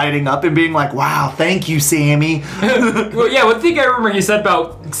like lighting up and being like, wow, thank you, Sammy. Well, yeah, one thing I remember he said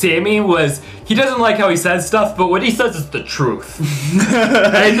about Sammy was he doesn't like how he says stuff, but what he says is the truth.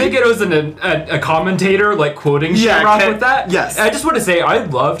 And I think it was a commentator like quoting Shamrock with that. Yes. And I just want to say, I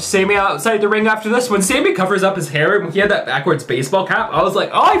loved Sammy outside the ring after this. When Sammy covers up his hair and he had that backwards baseball cap, I was like,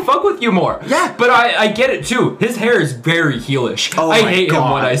 oh, I fuck with you more. Yeah. But I get it too. His hair is very heelish. Oh, I hate him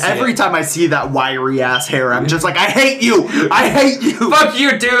when I see Every time I see that wiry ass hair, I'm just like, I hate you. I hate you. Fuck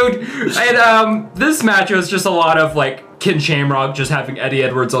you, dude. And this match was just a lot of like Ken Shamrock just having Eddie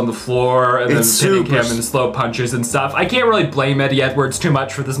Edwards on the floor and then pinning him in slow punches and stuff. I can't really blame Eddie Edwards too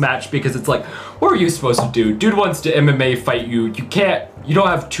much for this match because it's like, what are you supposed to do? Dude wants to MMA fight you. You don't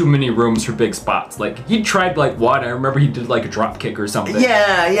have too many rooms for big spots. Like, he tried like one. I remember he did like a drop kick or something.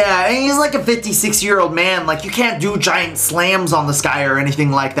 Yeah. And he's like a 56-year-old man. Like, you can't do giant slams on the sky or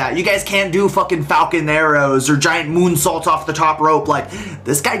anything like that. You guys can't do fucking falcon arrows or giant moonsaults off the top rope. Like,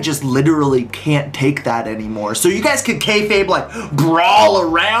 this guy just literally can't take that anymore. So you guys could kayfabe, like, brawl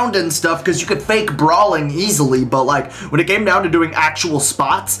around and stuff, because you could fake brawling easily. But, like, when it came down to doing actual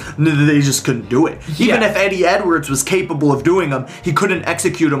spots, they just couldn't do it. Even if Eddie Edwards was capable of doing them, he couldn't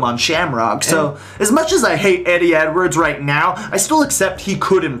execute him on Shamrock. So as much as I hate Eddie Edwards right now, I still accept he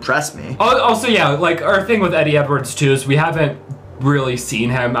could impress me. Also, yeah, like our thing with Eddie Edwards too is we haven't really seen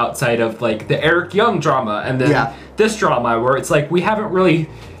him outside of like the Eric Young drama and then this drama where it's like we haven't really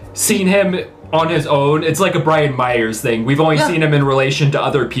seen him on his own. It's like a Brian Myers thing. We've only seen him in relation to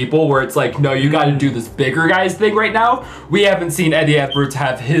other people where it's like, no, you got to do this bigger guys thing right now. We haven't seen Eddie Edwards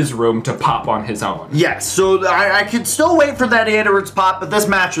have his room to pop on his own. Yes, so I could still wait for that Eddie Edwards pop, but this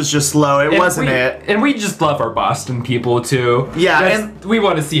match was just slow. It wasn't it. And we just love our Boston people too. Yeah, and we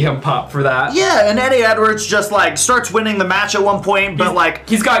want to see him pop for that. Yeah, and Eddie Edwards just like starts winning the match at one point, but like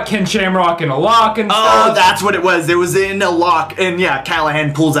he's got Ken Shamrock in a lock and stuff. Oh, that's what it was. It was in a lock, and yeah,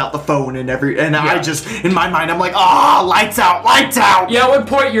 Callahan pulls out the phone and And I just, in my mind, I'm like, lights out, lights out. Yeah, at one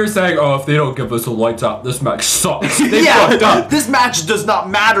point you're saying, oh, if they don't give us a lights out, this match sucks. They fucked up. This match does not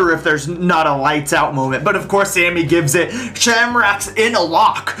matter if there's not a lights out moment. But of course, Sammy gives it. Shamrock's in a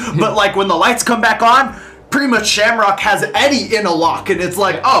lock. But like when the lights come back on, pretty much Shamrock has Eddie in a lock, and it's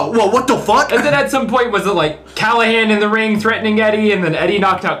like, oh, well, what the fuck? And then at some point, was it like Callahan in the ring threatening Eddie, and then Eddie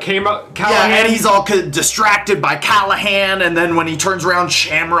knocked out Callahan? Yeah, Eddie's all distracted by Callahan, and then when he turns around,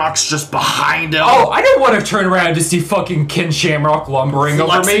 Shamrock's just behind him. Oh, I don't want to turn around to see fucking Ken Shamrock lumbering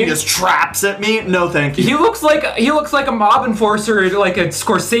over me. Flexing his traps at me? No, thank you. He looks like a mob enforcer in like a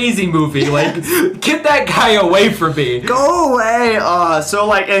Scorsese movie. Like, get that guy away from me. Go away. So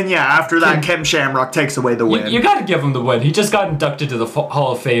like, and yeah, after that, Ken Shamrock takes away the win. You gotta give him the win. He just got inducted to the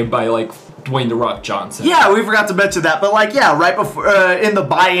Hall of Fame by like Dwayne "The Rock" Johnson. Yeah, we forgot to mention that, but like, yeah, right before in the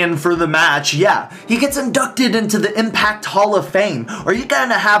buy-in for the match, yeah, he gets inducted into the Impact Hall of Fame. Are you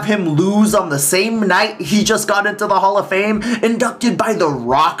gonna have him lose on the same night he just got into the Hall of Fame, inducted by The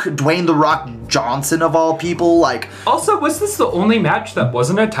Rock, Dwayne "The Rock" Johnson of all people? Like, also, was this the only match that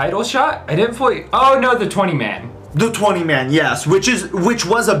wasn't a title shot? I didn't fully. Oh no, the 20-man. The 20-man, yes, which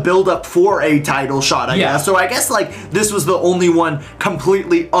was a build-up for a title shot, I guess. So I guess like this was the only one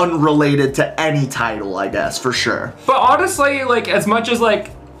completely unrelated to any title, I guess, for sure. But honestly, like as much as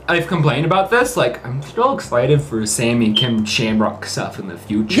like I've complained about this, like I'm still excited for Sammy and Ken Shamrock stuff in the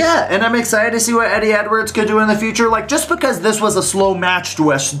future. Yeah, and I'm excited to see what Eddie Edwards could do in the future. Like just because this was a slow match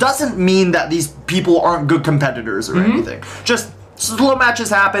to us doesn't mean that these people aren't good competitors or anything. Just slow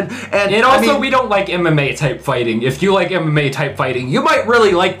matches happen, and also we don't like MMA type fighting. If you like MMA type fighting, you might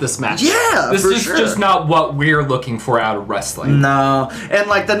really like this match. Yeah, this is just not what we're looking for out of wrestling. No, and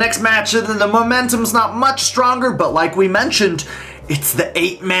like the next match, the momentum's not much stronger, but like we mentioned, it's the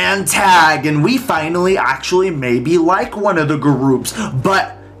 8-man tag, and we finally actually maybe like one of the groups,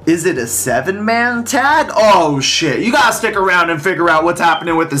 but is it a 7-man tag? Oh shit, you gotta stick around and figure out what's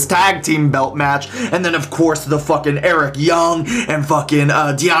happening with this tag team belt match. And then of course the fucking Eric Young and fucking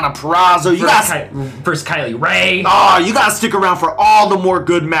Deonna Purrazzo. First Kylie Ray. Oh, you gotta stick around for all the more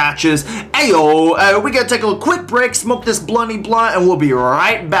good matches. Ayo, we gotta take a quick break, smoke this blunty blunt, and we'll be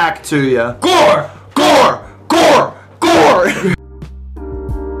right back to you. Gore! Gore! Gore! Gore!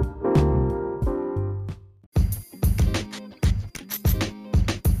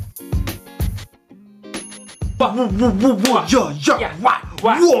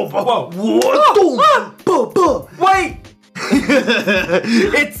 Wait!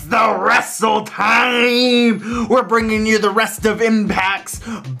 It's the Wrestle Time! We're bringing you the rest of Impact's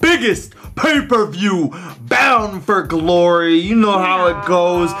biggest pay-per-view, Bound for Glory. You know how it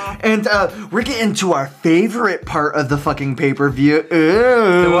goes. And we're getting to our favorite part of the fucking pay-per-view.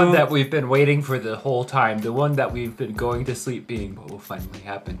 The one that we've been waiting for the whole time. The one that we've been going to sleep being what will finally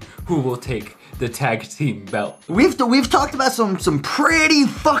happen. Who will take the tag team belt? We've talked about some pretty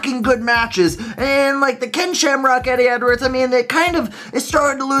fucking good matches, and like the Ken Shamrock, Eddie Edwards, I mean, it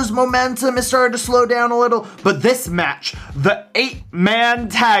started to lose momentum, it started to slow down a little, but this match, the 8-man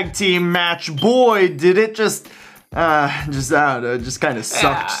tag team match, boy, did it just I don't know, just kind of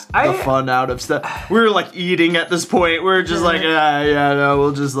sucked the fun out of stuff. We were like eating at this point, we were just like, no,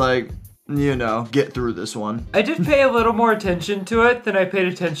 we'll just like, you know, get through this one. I did pay a little more attention to it than I paid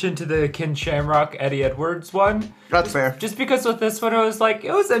attention to the Ken Shamrock, Eddie Edwards one. That's fair. Just because with this one, I was like,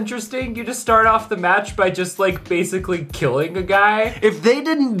 it was interesting. You just start off the match by just like basically killing a guy. If they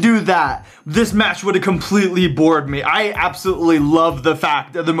didn't do that, this match would have completely bored me. I absolutely love the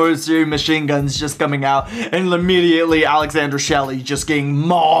fact that the Motor City Machine Guns just coming out and immediately Alexander Shelley just getting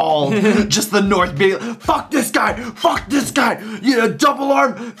mauled. Just the North being, fuck this guy, you know, double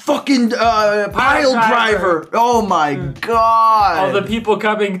arm fucking pile driver. Oh my god. All the people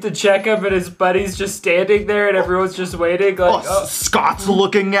coming to check him and his buddies just standing there and everyone's just waiting. Like, Scott's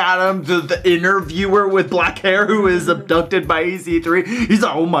looking at him, the interviewer with black hair who is abducted by EC3. He's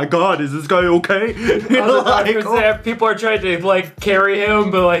like, oh my god, is this guy okay? People are trying to like carry him,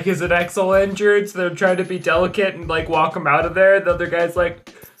 but like his axle injured, so they're trying to be delicate and like walk him out of there. The other guy's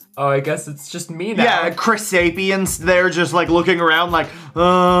like, oh, I guess it's just me now. Yeah, Chris Sapien's there just like looking around like,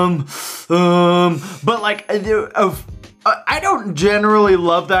 but like, I don't generally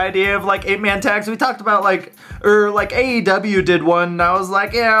love the idea of like 8-man tags. We talked about like AEW did one, and I was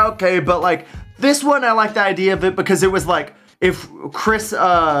like, yeah, okay, but like this one, I like the idea of it because it was like, if Chris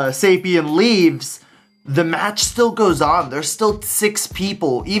Sapien leaves, the match still goes on. There's still 6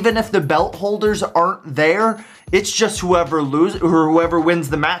 people. Even if the belt holders aren't there, It's just whoever loses or whoever wins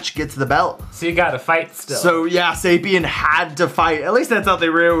the match gets the belt. So you gotta fight still. So yeah, Sapien had to fight. At least that's how they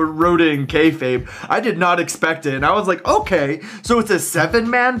wrote it in kayfabe. I did not expect it, and I was like, okay, so it's a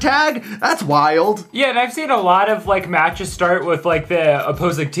 7-man tag? That's wild. Yeah, and I've seen a lot of like matches start with like the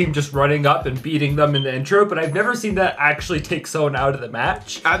opposing team just running up and beating them in the intro, but I've never seen that actually take someone out of the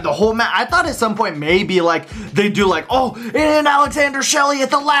match. The whole match, I thought at some point maybe like they do like, oh, and Alexander Shelley at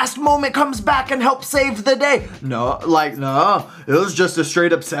the last moment comes back and helps save the day. No, it was just a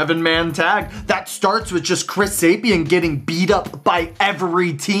straight up 7-man tag. That starts with just Chris Sapien getting beat up by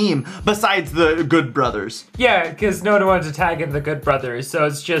every team besides the Good Brothers. Yeah, because no one wanted to tag in the Good Brothers, so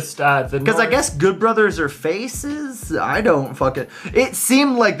it's just the Because I guess Good Brothers are faces? I don't fucking... It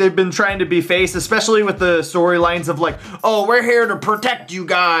seemed like they've been trying to be face, especially with the storylines of like, oh, we're here to protect you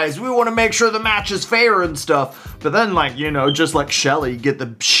guys. We want to make sure the match is fair and stuff. But then like, you know, just like Shelley get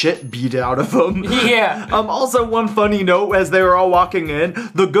the shit beat out of him. Yeah. Also, one funny note as they were all walking in,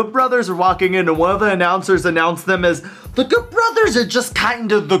 the Good Brothers are walking in and one of the announcers announced them as the Good Brothers are just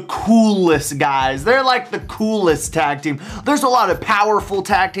kind of the coolest guys. They're like the coolest tag team. There's a lot of powerful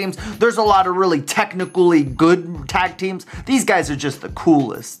tag teams. There's a lot of really technically good tag teams. These guys are just the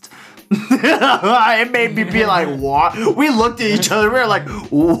coolest. It made me be like, what? We looked at each other, we were like,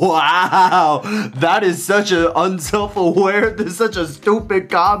 wow, that is such an unself-aware, that's such a stupid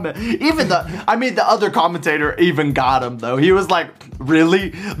comment. Even the other commentator even got him though. He was like,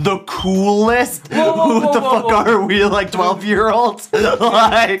 really? The coolest? What the fuck are we, like 12-year-olds?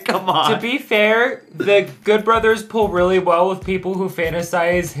 Like, come on. To be fair, the Good Brothers pull really well with people who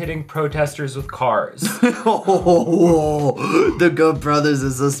fantasize hitting protesters with cars. Oh, the Good Brothers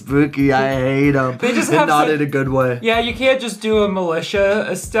is so spooky. I hate them. They just have not in a good way. Yeah, you can't just do a militia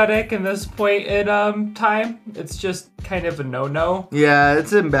aesthetic in this point in time. It's just kind of a no-no. Yeah,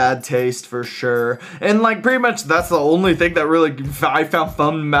 it's in bad taste for sure. And like pretty much that's the only thing that really I found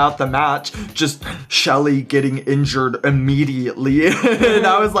fun about the match. Just Shelley getting injured immediately. And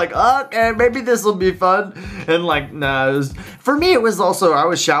I was like, okay, maybe this will be fun. And like, nah, for me it was also, I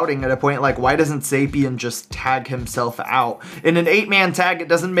was shouting at a point like, why doesn't Sapien just tag himself out? In an 8-man tag, it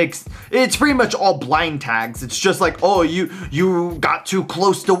doesn't make... It's pretty much all blind tags. It's just like, oh, you got too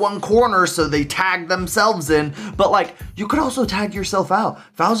close to one corner, so they tag themselves in. But like, you could also tag yourself out.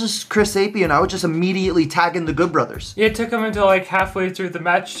 If I was just Chris Sapien, I would just immediately tag in the Good Brothers. Yeah, it took them until like halfway through the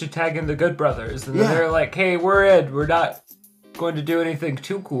match to tag in the Good Brothers. And then they're like, hey, we're in. We're not going to do anything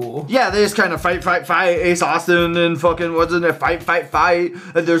too cool. Yeah, they just kind of fight. Ace Austin and fucking, wasn't it? Fight.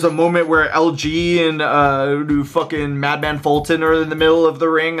 And there's a moment where LG and fucking Madman Fulton are in the middle of the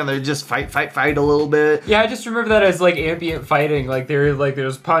ring and they just fight a little bit. Yeah, I just remember that as like ambient fighting. Like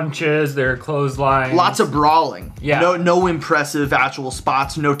there's punches, there are clotheslines. Lots of brawling. Yeah. No impressive actual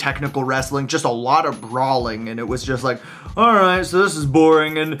spots, no technical wrestling, just a lot of brawling. And it was just like, all right, so this is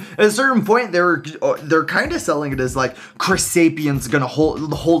boring. And at a certain point, they're kind of selling it as like Chris Sapien's gonna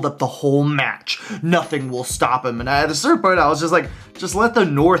hold up the whole match. Nothing will stop him. And at a certain point, I was just like, just let the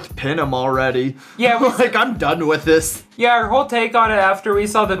North pin him already. Yeah, like I'm done with this. Yeah, our whole take on it after we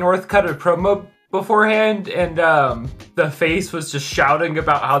saw the North cut a promo beforehand, and the face was just shouting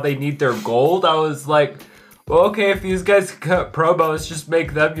about how they need their gold. I was like, well, okay, if these guys cut promos, just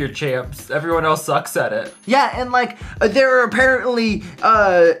make them your champs. Everyone else sucks at it. Yeah, and like, they're apparently,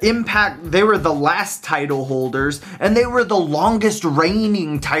 Impact, they were the last title holders, and they were the longest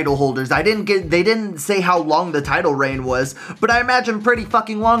reigning title holders. They didn't say how long the title reign was, but I imagine pretty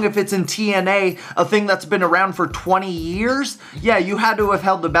fucking long if it's in TNA, a thing that's been around for 20 years. Yeah, you had to have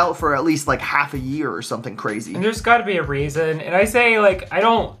held the belt for at least like half a year or something crazy. And there's gotta be a reason, and I say, like, I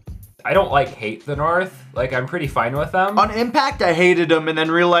don't like hate the North. Like, I'm pretty fine with them. On Impact, I hated him, and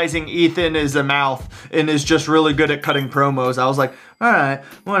then realizing Ethan is a mouth and is just really good at cutting promos, I was like, all right,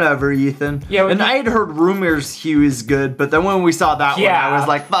 whatever, Ethan. Yeah, and I had heard rumors he was good, but then when we saw that one, I was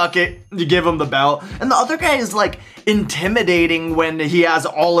like, fuck it, you give him the belt. And the other guy is like intimidating when he has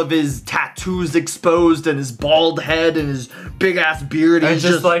all of his tattoos exposed and his bald head and his big ass beard. And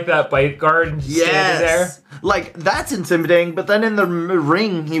just like that bite guard standing there. Like, that's intimidating, but then in the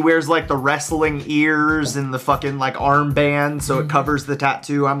ring, he wears, like, the wrestling ears and the fucking, like, armband, so it covers the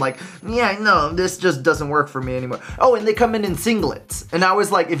tattoo. I'm like, yeah, no, this just doesn't work for me anymore. Oh, and they come in singlets. And I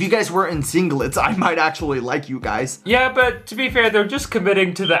was like, if you guys weren't in singlets, I might actually like you guys. Yeah, but to be fair, they're just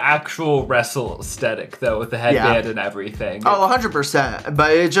committing to the actual wrestle aesthetic, though, with the headband and everything. Oh, 100%.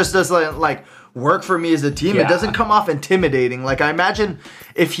 But it just doesn't, like... work for me as a team. Yeah. It doesn't come off intimidating. Like, I imagine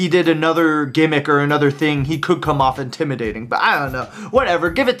if he did another gimmick or another thing, he could come off intimidating. But I don't know. Whatever.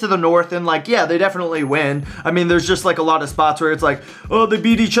 Give it to the North, and like, yeah, they definitely win. I mean, there's just like a lot of spots where it's like, oh, they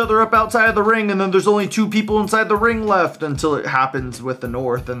beat each other up outside of the ring, and then there's only 2 people inside the ring left until it happens with the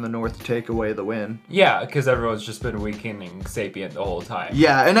North, and the North take away the win. Yeah, because everyone's just been weakening Sapien the whole time.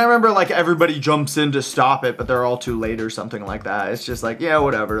 Yeah, and I remember like everybody jumps in to stop it, but they're all too late or something like that. It's just like, yeah,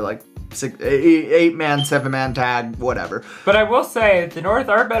 whatever. Like 8-man, 7-man tag, whatever. But I will say, the North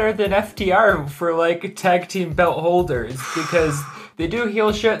are better than FTR for, like, tag team belt holders, because they do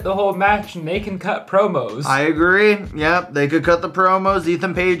heel shit the whole match, and they can cut promos. I agree. Yep, they could cut the promos.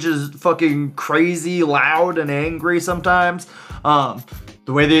 Ethan Page is fucking crazy, loud, and angry sometimes. The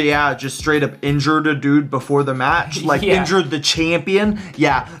way they, just straight up injured a dude before the match, like injured the champion.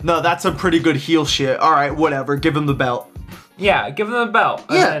 Yeah, no, that's some pretty good heel shit. All right, whatever, give him the belt. Yeah, give them a belt,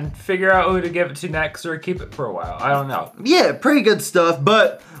 and then figure out who to give it to next, or keep it for a while. I don't know. Yeah, pretty good stuff,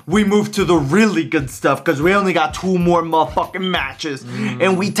 but we move to the really good stuff, because we only got 2 more motherfucking matches,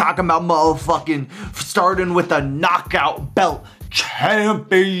 and we talking about motherfucking starting with a knockout belt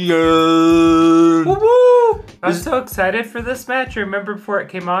champion. Woo-woo! I'm so excited for this match. Remember before it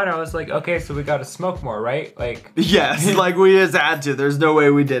came on, I was like, okay, so we gotta smoke more, right? Like, yes, like we just had to. There's no way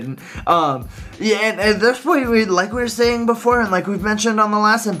we didn't. Yeah, and at this point, like we were saying before, and like we've mentioned on the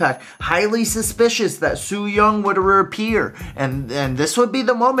last Impact, highly suspicious that Su Yung would reappear, and this would be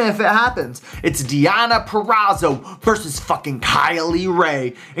the moment if it happens. It's Deonna Purrazzo versus fucking Kylie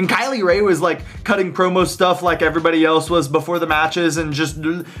Rae, and Kylie Rae was like cutting promo stuff like everybody else was before the matches, and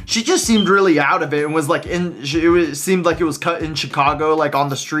she just seemed really out of it, and was like it seemed like it was cut in Chicago, like on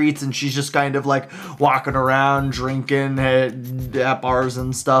the streets, and she's just kind of like walking around drinking at bars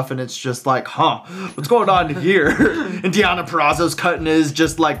and stuff, and it's just like, what's going on here? And Deonna Purrazzo's cutting is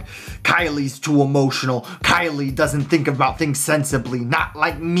just like, Kylie's too emotional. Kylie doesn't think about things sensibly. Not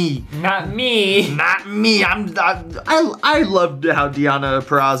like me. not me. Not me. I loved how Deonna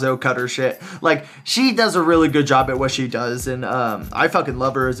Purrazzo cut her shit. Like, she does a really good job at what she does, and I fucking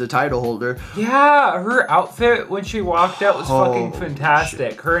love her as a title holder. Yeah, her outfit when she walked out was fucking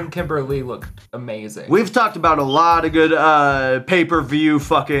fantastic. Shit. Her and Kimberly looked amazing. We've talked about a lot of good pay-per-view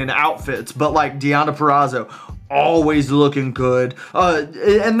fucking outfits, but like Deonna Purrazzo, always looking good.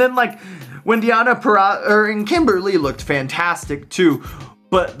 And then like when Deonna Purrazzo and Kimberly looked fantastic too.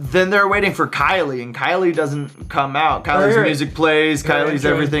 But then they're waiting for Kylie, and Kylie doesn't come out. Kylie's music plays, Kylie's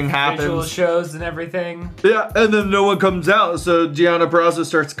everything happens. Visual shows and everything. Yeah, and then no one comes out, so Deonna Purrazzo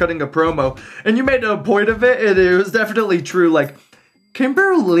starts cutting a promo. And you made a point of it, and it was definitely true. Like,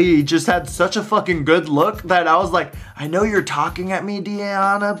 Kimberly just had such a fucking good look that I was like, I know you're talking at me,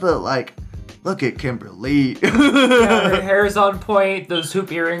 Deonna, but like, look at Kimberly. Yeah, her hair's on point, those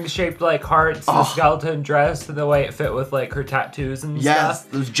hoop earrings shaped like hearts, the skeleton dress, and the way it fit with like her tattoos and stuff. Yes,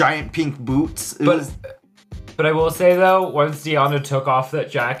 those giant pink boots. But I will say though, once Deonna took off that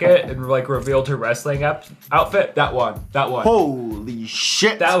jacket and like revealed her wrestling outfit, that one. Holy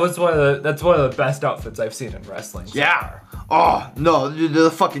shit. That's one of the best outfits I've seen in wrestling. So far. Oh, no, the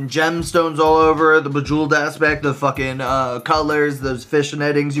fucking gemstones all over it, the bejeweled aspect, the fucking colors, those fish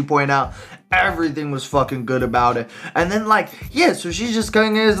nettings you point out. Everything was fucking good about it. And then, like, yeah, so she's just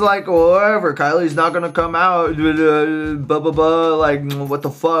kind of is like, whatever, Kylie's not gonna come out, blah, blah, blah, like, what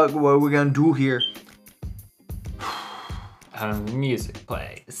the fuck, what are we gonna do here? Music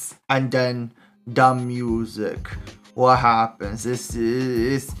plays. And then, the music. What happens?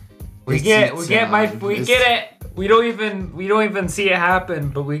 We get it. We don't even see it happen,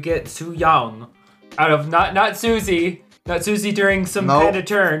 but we get Su Yung out of not Susie during some kind of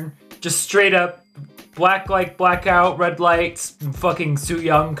turn, just straight up black light, blackout, red lights, fucking Su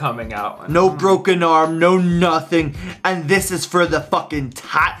Yung coming out. No broken arm, no nothing, and this is for the fucking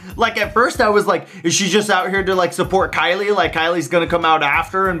like at first I was like, is she just out here to like support Kylie? Like Kylie's gonna come out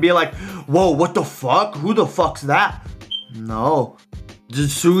after and be like, whoa, what the fuck? Who the fuck's that? No.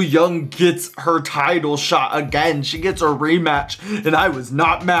 Su Yung gets her title shot again. She gets a rematch, and I was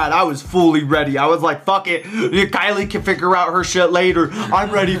not mad. I was fully ready. I was like, fuck it. Kylie can figure out her shit later. I'm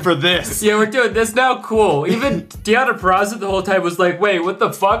ready for this. Yeah, we're doing this now. Cool. Even Deonna Purrazzo the whole time was like, wait, what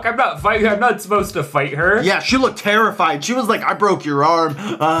the fuck? I'm not fighting. I'm not supposed to fight her. Yeah, she looked terrified. She was like, I broke your arm.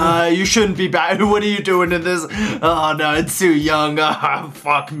 You shouldn't be bad. What are you doing in this? Oh, no, it's Su Yung.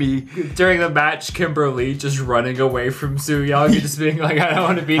 Fuck me. During the match, Kimberly just running away from Su Yung and just being like, I don't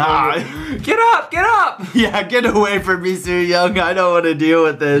want to be Ah. Get up, get up! Yeah, get away from me, Su Young. I don't want to deal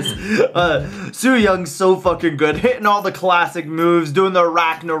with this. Su Young's so fucking good. Hitting all the classic moves, doing the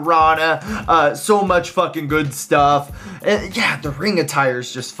Ragnarana. So much fucking good stuff. And yeah, the ring attire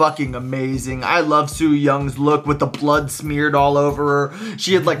is just fucking amazing. I love Su Young's look with the blood smeared all over her.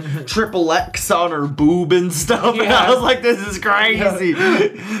 She had like triple X on her boob and stuff. And I was like, this is crazy.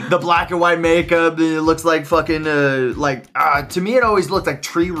 The black and white makeup, it looks like fucking, to me it always looked like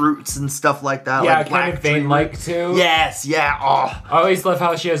tree roots and stuff like that. Yeah, like kind of vein-like too. Yes, yeah, oh. I always love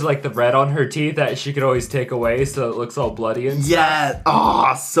how she has like the red on her teeth that she could always take away so it looks all bloody and stuff. Yeah,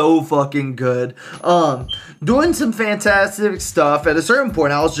 oh, so fucking good. Doing some fantastic stuff. At a certain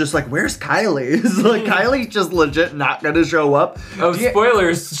point, I was just like, where's Kylie? It's like, Kylie's just legit not gonna show up. Oh,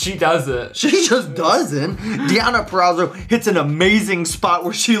 spoilers, she doesn't. She just doesn't. Deonna Purrazzo hits an amazing spot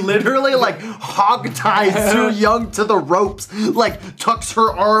where she literally like hog ties Su Young to the ropes, like tucks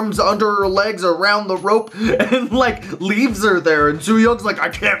her arms under her legs around the rope and like leaves her there. And Su Young's like, I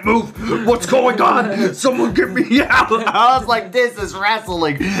can't move. What's going on? Someone get me out. I was like, this is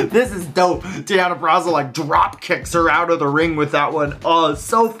wrestling. This is dope. Deonna Purrazzo like drop kicks her out of the ring with that one. Oh,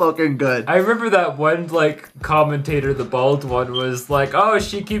 so fucking good. I remember that one like commentator, the bald one, was like, oh,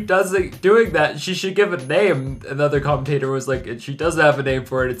 she doing that. She should give a name. Another commentator was like, she doesn't have a name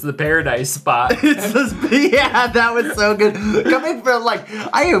for it. It's the Paradise Spot. Yeah, that was so good. Coming from like,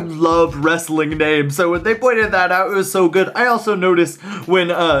 I love wrestling names, so when they pointed that out, it was so good. I also noticed when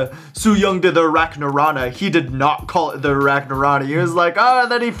Su Young did the Ragnarana, he did not call it the Ragnarana. He was like, oh,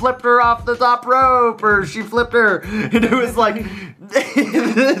 and then he flipped her off the top rope, or she flipped her, and it was like,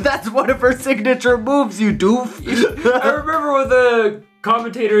 that's one of her signature moves, you doof. I remember when the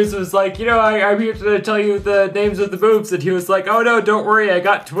commentators was like, you know, I'm here to tell you the names of the moves, and he was like, oh no, don't worry, I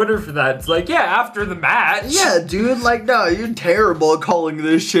got Twitter for that. It's like, yeah, after the match. Yeah, dude, like, no, you're terrible at calling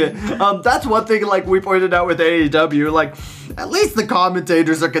this shit. That's one thing, like, we pointed out with AEW, like, at least the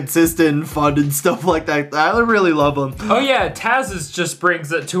commentators are consistent and fun and stuff like that. I really love them. Oh yeah, Taz just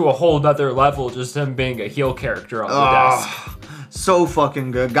brings it to a whole nother level, just him being a heel character on the desk. So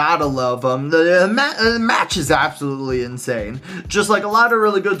fucking good. Gotta love them. The match is absolutely insane. Just like a lot of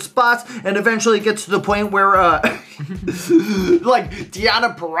really good spots, and eventually gets to the point where, like,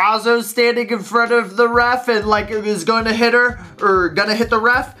 Deonna Purrazzo's standing in front of the ref and, like, is going to hit her, or gonna hit the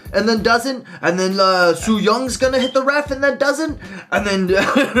ref, and then doesn't, and then Su Young's gonna hit the ref and then doesn't, and then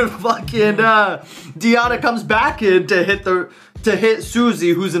fucking Deonna comes back in to hit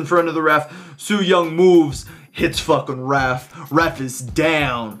Susie, who's in front of the ref. Su Young moves, hits fucking ref. Ref is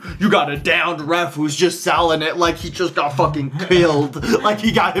down. You got a downed ref who's just selling it like he just got fucking killed. Like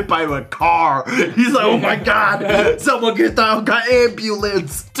he got hit by a car. He's like, oh my god, someone get the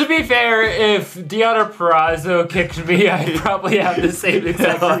ambulance. To be fair, if Deonna Purrazzo kicked me, I'd probably have the same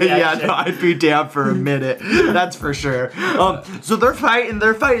exact reaction. Yeah, no, I'd be down for a minute. That's for sure. So they're fighting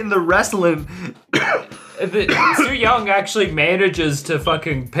the wrestling. Su Young actually manages to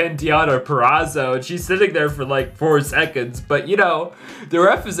fucking pin Deonna Purrazzo, and she's sitting there for like 4 seconds. But you know, the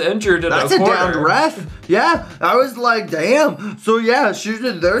ref is injured in a corner. That's a downed ref. Yeah, I was like, damn. So yeah,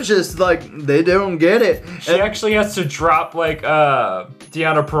 they're just like, they don't get it. She actually has to drop like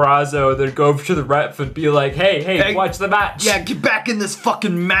Deonna Purrazzo, then go over to the ref and be like, hey, watch the match. Yeah, get back in this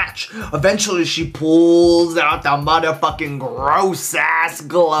fucking match. Eventually, she pulls out the motherfucking gross ass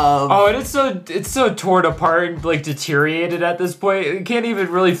glove. Oh, and it's so torn apart and like deteriorated at this point. It can't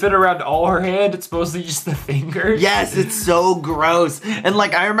even really fit around all her hand. It's mostly just the fingers. Yes, it's so gross. And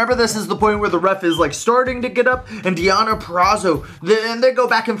like, I remember this is the point where the ref is like starting to get up, and Deonna Purrazzo, and they go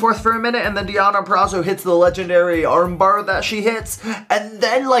back and forth for a minute, and then Deonna Purrazzo hits the legendary armbar that she hits, and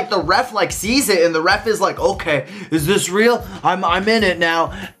then like the ref like sees it, and the ref is like, okay, is this real? I'm in it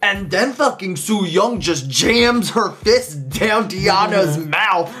now. And then fucking Su Young just jams her fist down Deonna's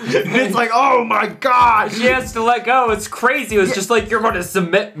mouth. And it's like, oh my god. She has to let go. It's crazy. It was just like, you're going to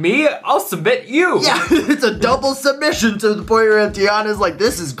submit me? I'll submit you. Yeah, it's a double submission to the point where Deonna's like,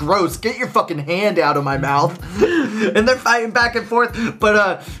 this is gross. Get your fucking hand out of my mouth. And they're fighting back and forth.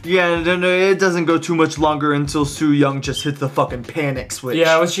 But, yeah, it doesn't go too much longer until Su Young just hits the fucking panic switch.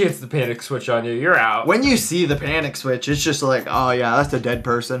 Yeah, when she hits the panic switch on you, you're out. When you see the panic switch, it's just like, oh, yeah, that's a dead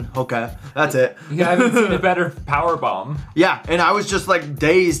person. Okay, that's it. You haven't seen a better power bomb. Yeah, and I was just, like,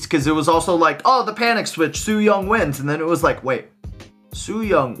 dazed because it was also like, oh, the panic switch, Su Young wins. And then it was like, wait, Su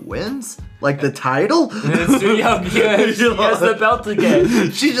Young wins? Like the title? It's too young. Yeah, she has the belt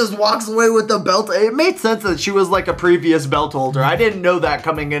again. She just walks away with the belt. It made sense that she was like a previous belt holder. I didn't know that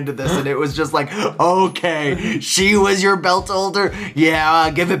coming into this, and it was just like, okay, she was your belt holder. Yeah,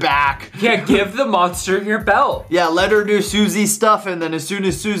 give it back. Yeah, give the monster your belt. Yeah, let her do Susie stuff, and then as soon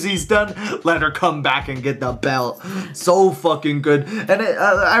as Susie's done, let her come back and get the belt. So fucking good. And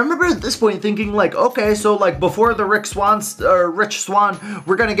I remember at this point thinking like, okay, so like before the Rich Swann,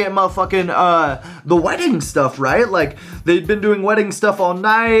 we're gonna get motherfucking the wedding stuff, right? Like they'd been doing wedding stuff all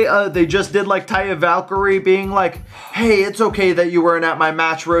night. They just did like Taya Valkyrie being like, hey, it's okay that you weren't at my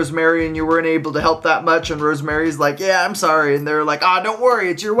match, Rosemary, and you weren't able to help that much. And Rosemary's like, yeah, I'm sorry. And they're like, don't worry,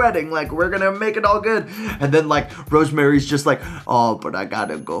 it's your wedding. Like we're gonna make it all good. And then like Rosemary's just like, oh, but I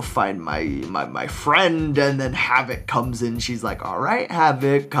gotta go find my friend. And then Havoc comes in. She's like, all right,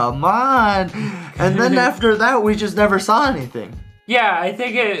 Havoc, come on. And then after that, we just never saw anything. Yeah, I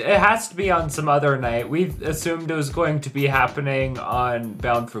think it has to be on some other night. We assumed it was going to be happening on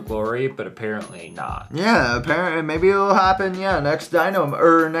Bound for Glory, but apparently not. Yeah, apparently maybe it'll happen, next Dynamo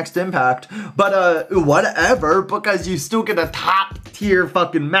or next Impact. But whatever, because you still get a top tier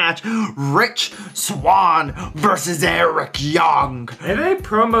fucking match. Rich Swann versus Eric Young. And they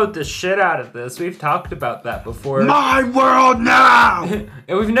promote the shit out of this. We've talked about that before. My world now!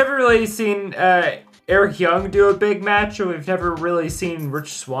 And we've never really seen Eric Young do a big match, and we've never really seen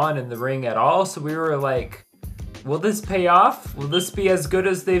Rich Swann in the ring at all, so we were like, will this pay off? Will this be as good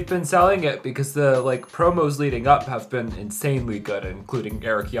as they've been selling it? Because the promos leading up have been insanely good, including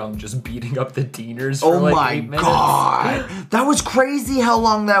Eric Young just beating up the Deaners for 8 minutes. Oh my god! That was crazy how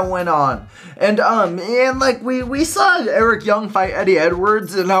long that went on. And we saw Eric Young fight Eddie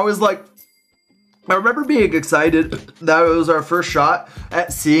Edwards, and I was like, I remember being excited that it was our first shot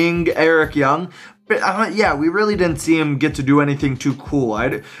at seeing Eric Young. But yeah, we really didn't see him get to do anything too cool.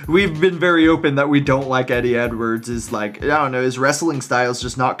 We've been very open that we don't like Eddie Edwards. Is like, I don't know, his wrestling style is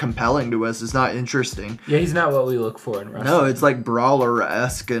just not compelling to us. It's not interesting. Yeah, he's not what we look for in wrestling. No, it's like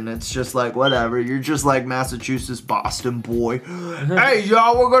brawler-esque, and it's just like, whatever. You're just like Massachusetts Boston boy. Hey,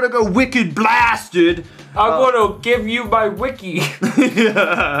 y'all, we're gonna go wicked blasted. I'm gonna give you my wiki.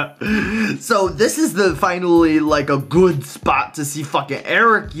 Yeah. So this is finally like a good spot to see fucking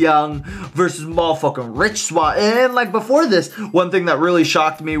Eric Young versus motherfucking Rich Swann. And like before this, one thing that really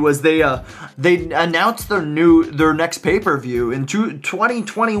shocked me was they announced their next pay-per-view in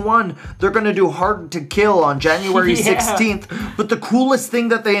 2021. They're gonna do Hard to Kill on January 16th. But the coolest thing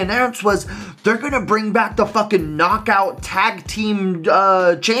that they announced was they're gonna bring back the fucking Knockout Tag Team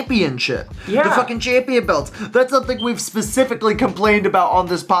Championship. Yeah. The fucking champion belts. That's something we've specifically complained about on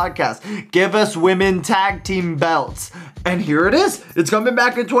this podcast. Give us women tag team belts. And here it is. It's coming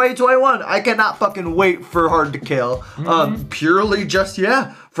back in 2021. I cannot fucking wait for Hard to Kill. Purely just,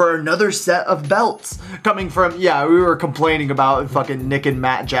 for another set of belts. Coming from, we were complaining about fucking Nick and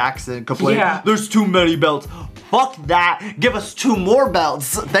Matt Jackson. There's too many belts. Fuck that. Give us 2 more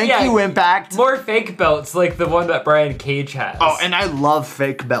belts. Thank you, Impact. More fake belts like the one that Brian Cage has. Oh, and I love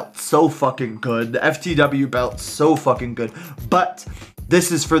fake belts. So fucking good. The FTW belts, so fucking good. But this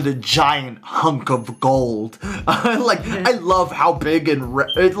is for the giant hunk of gold. I love how big and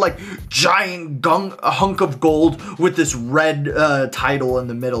giant hunk of gold with this red title in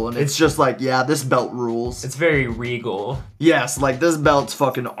the middle. And it's just like, this belt rules. It's very regal. Yes, like this belt's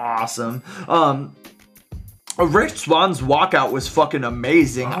fucking awesome. Rich Swann's walkout was fucking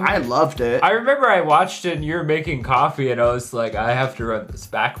amazing. I loved it. I remember I watched it and you were making coffee and I was like, I have to run this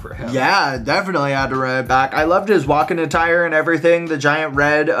back for him. Yeah, definitely had to run it back. I loved his walking attire and everything. The giant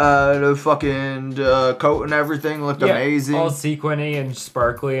red fucking coat and everything looked amazing. All sequiny and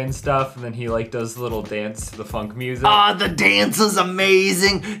sparkly and stuff. And then he does a little dance to the funk music. The dance is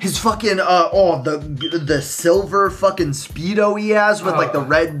amazing. His fucking, the silver fucking Speedo he has with the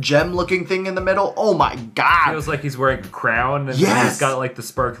red gem looking thing in the middle. Oh my god. Feels like he's wearing a crown and he's got the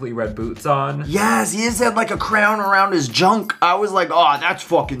sparkly red boots on. Yes, he has had a crown around his junk. I was like, oh, that's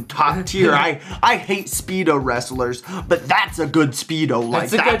fucking top tier. I hate Speedo wrestlers, but that's a good Speedo.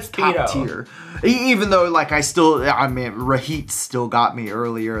 That's top tier. Even though Rahit still got me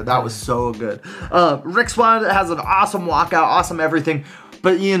earlier. That was so good. Rick Swann has an awesome walkout, awesome everything.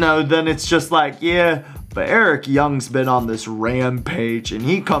 But then it's just but Eric Young's been on this rampage, and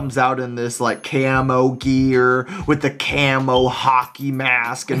he comes out in this camo gear with the camo hockey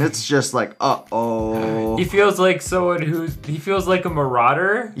mask, and it's just uh-oh. He feels like he feels like a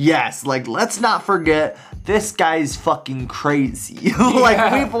marauder. Yes, let's not forget, this guy's fucking crazy.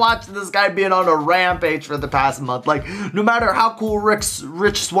 We've watched this guy being on a rampage for the past month. No matter how cool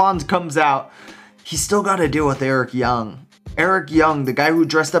Rich Swann comes out, he's still got to deal with Eric Young. Eric Young, the guy who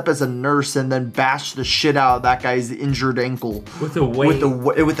dressed up as a nurse and then bashed the shit out of that guy's injured ankle with a weight,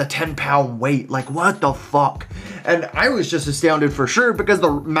 with a 10-pound weight. Like, what the fuck? And I was just astounded for sure because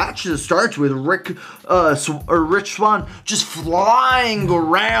the match just starts with Rich Swann just flying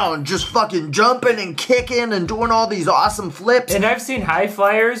around, just fucking jumping and kicking and doing all these awesome flips. And I've seen high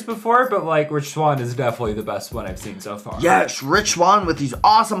flyers before, but like Rich Swann is definitely the best one I've seen so far. Yes, Rich Swann with these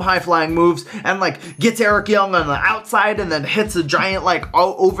awesome high flying moves and like gets Eric Young on the outside and then hits a giant like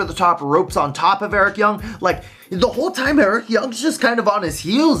over the top ropes on top of Eric Young. Like the whole time Eric Young's just kind of on his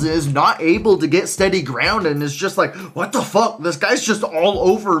heels, is not able to get steady ground and is just like, what the fuck? This guy's just all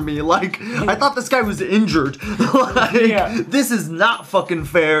over me. Like, I thought this guy was injured. Like, this is not fucking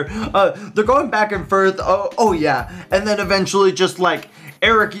fair. They're going back and forth. Oh yeah. And then eventually just like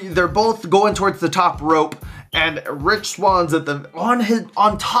they're both going towards the top rope. And Rich Swann's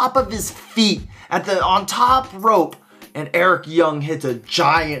on top of his feet on top rope, and Eric Young hits a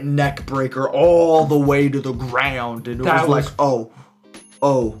giant neck breaker all the way to the ground, and it was like, oh.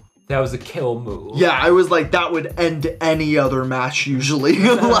 That was a kill move. Yeah, I was like, that would end any other match usually.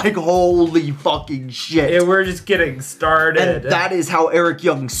 Like, holy fucking shit. And we're just getting started. And that is how Eric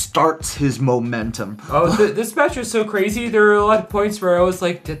Young starts his momentum. Oh, this match was so crazy. There were a lot of points where I was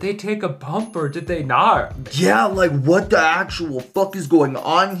like, did they take a bump or did they not? Yeah, like, what the actual fuck is going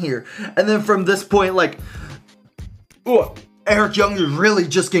on here? And then from this point, like, Eric Young is really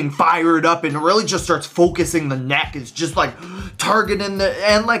just getting fired up and really just starts focusing the neck. It's just like targeting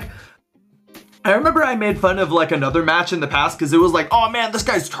and like, I remember I made fun of like another match in the past because it was like, oh man, this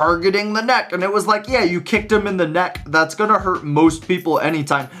guy's targeting the neck. And it was like, yeah, you kicked him in the neck. That's gonna hurt most people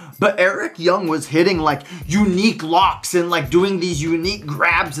anytime. But Eric Young was hitting like unique locks and like doing these unique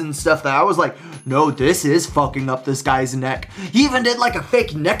grabs and stuff that I was like, no, this is fucking up this guy's neck. He even did like a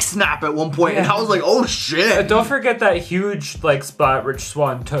fake neck snap at one point, and I was like, oh shit. Don't forget that huge like spot Rich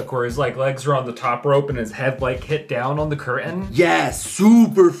Swann took where his like legs were on the top rope and his head like hit down on the curtain. Yeah,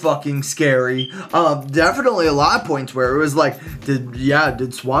 super fucking scary. Definitely a lot of points where it was like,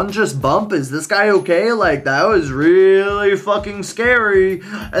 did Swann just bump? Is this guy okay? Like, that was really fucking scary.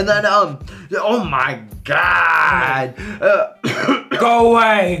 And then, oh my god. Go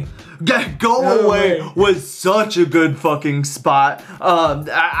away. Go away was such a good fucking spot. Once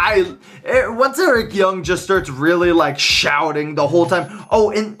Eric Young just starts really like shouting the whole time.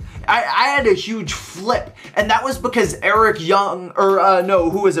 Oh, and I had a huge flip, and that was because Eric Young,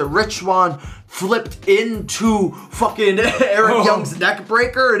 Rich Swann flipped into fucking Eric Young's neck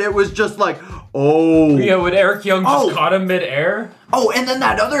breaker, and it was just like, oh. Yeah, when Eric Young just caught him midair. Oh, and then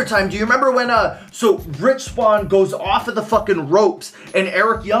that other time, do you remember when, so Rich Swann goes off of the fucking ropes, and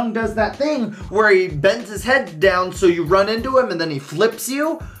Eric Young does that thing where he bends his head down so you run into him, and then he flips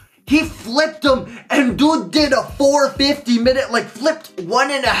you? He flipped him, and dude did a 450 minute, like flipped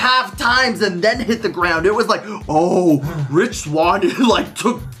 1.5 times and then hit the ground. It was like, oh, Rich Swann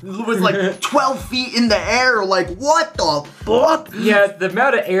was like 12 feet in the air. Like, what the fuck? Yeah, the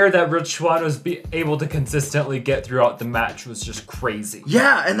amount of air that Rich Swann was able to consistently get throughout the match was just crazy.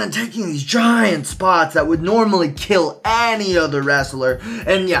 Yeah, and then taking these giant spots that would normally kill any other wrestler.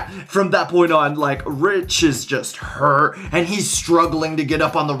 And yeah, from that point on, like, Rich is just hurt, and he's struggling to get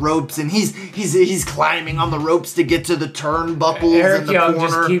up on the ropes, and he's climbing on the ropes to get to the turnbuckles. Eric in the Young corner.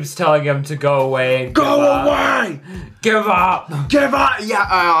 just keeps telling him to go away. Go away! Give up! Give up! Yeah,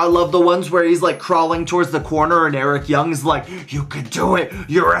 I love the ones where he's like crawling towards the corner and Eric Young's like, you could do it.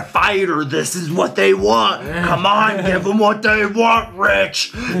 You're a fighter. This is what they want. Come on, give them what they want,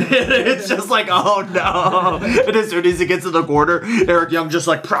 Rich. It's just like, oh no. And as soon as he gets to the corner, Eric Young just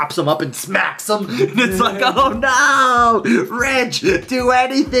like props him up and smacks him. And it's like, oh no, Rich, do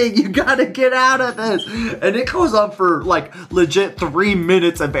anything. You gotta get out of this. And it goes on for like legit 3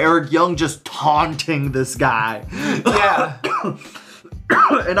 minutes of Eric Young just taunting this guy. Yeah.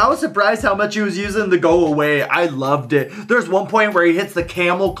 And I was surprised how much he was using the go away. I loved it. There's one point where he hits the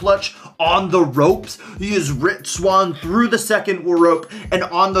camel clutch on the ropes. He uses Rich Swann through the second rope, and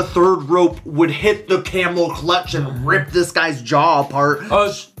on the third rope would hit the camel clutch and rip this guy's jaw apart.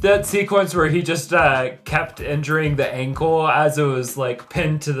 Oh, that sequence where he just kept injuring the ankle as it was like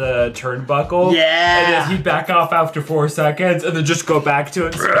pinned to the turnbuckle. Yeah. And then he'd back off after 4 seconds and then just go back to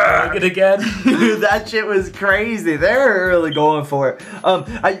it and start doing it again. That shit was crazy. They're really going for it.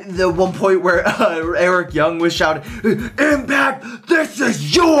 The one point where Eric Young was shouting, Impact, this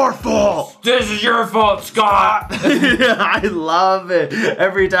is your fault! This is your fault, Scott! I love it.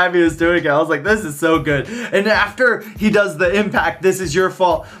 Every time he was doing it, I was like, this is so good. And after he does the Impact, this is your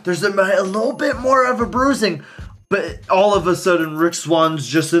fault, there's a little bit more of a bruising. But all of a sudden, Rich Swann's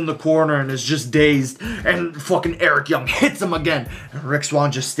just in the corner and is just dazed. And fucking Eric Young hits him again. And Rick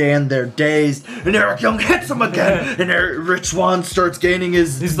Swann just stand there dazed. And Eric Young hits him again. And Rich Swann starts gaining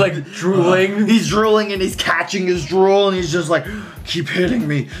his... He's like drooling. He's drooling and he's catching his drool. And he's just like, keep hitting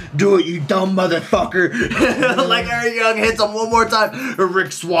me. Do it, you dumb motherfucker. Like Eric Young hits him one more time. And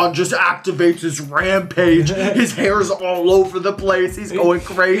Rick Swann just activates his rampage. His hair's all over the place. He's going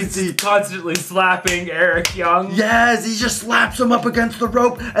crazy. He's constantly slapping Eric Young. Yes, he just slaps him up against the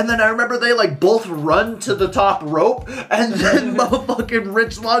rope, and then I remember they like both run to the top rope, and then motherfucking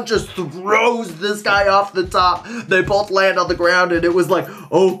Rich Swann just throws this guy off the top. They both land on the ground, and it was like,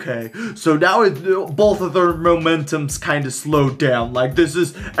 okay, so now both of their momentum's kind of slowed down. Like, this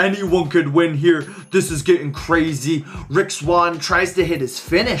is, anyone could win here. This is getting crazy. Rick Swann tries to hit his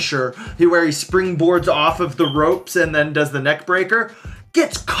finisher, where he springboards off of the ropes and then does the neck breaker.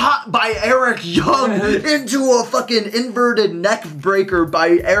 Gets caught by Eric Young into a fucking inverted neck breaker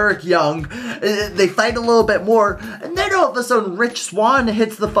by Eric Young. They fight a little bit more, and then all of a sudden Rich Swann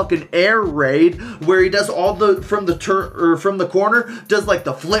hits the fucking air raid where he does all the from the corner, does like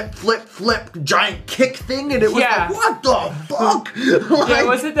the flip giant kick thing, and it was like, what the fuck? Like, yeah,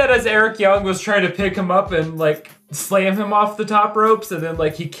 wasn't that as Eric Young was trying to pick him up and like slam him off the top ropes, and then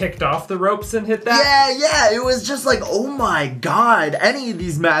like he kicked off the ropes and hit that? Yeah, it was just like, oh my god, any of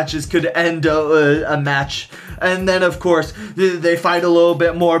these matches could end a match. And then of course they fight a little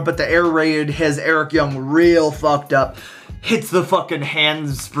bit more, but the air raid has Eric Young real fucked up. Hits the fucking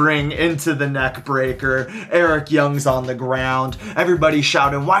handspring into the neck breaker. Eric Young's on the ground. Everybody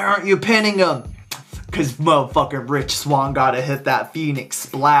shouting, why aren't you pinning him? Because motherfucking Rich Swann gotta hit that Phoenix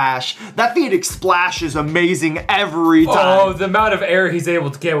Splash. That Phoenix Splash is amazing every time. Oh, the amount of air he's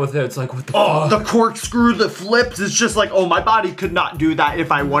able to get with it, it's like, what the fuck? The corkscrew that flips is just like, oh, my body could not do that if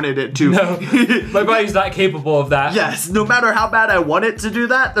I wanted it to. No, my body's not capable of that. Yes, no matter how bad I want it to do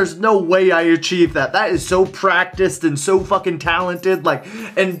that, there's no way I achieve that. That is so practiced and so fucking talented, like,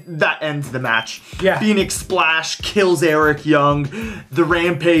 and that ends the match. Yeah. Phoenix Splash kills Eric Young. The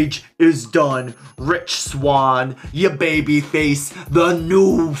Rampage is done. Rich Swann, you baby face, the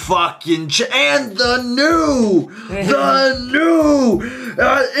new fucking and the new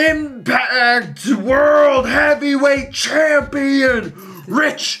Impact World Heavyweight Champion,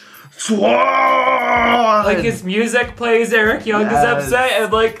 Rich Swann. Like, his music plays, Eric Young is upset,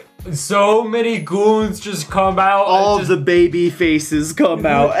 and like so many goons just come out. All of the baby faces come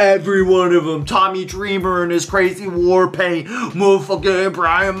out. Every one of them. Tommy Dreamer and his crazy war paint. Motherfucking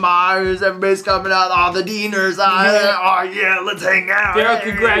Brian Myers. Everybody's coming out. All the Deaners. Oh yeah, let's hang out. They all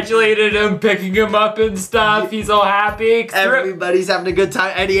congratulated him, picking him up and stuff. He's all happy. Everybody's having a good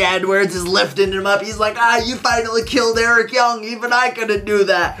time. Eddie Edwards is lifting him up. He's like, you finally killed Eric Young. Even I couldn't do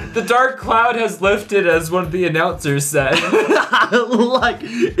that. The dark cloud has lifted, as one of the announcers said. Like,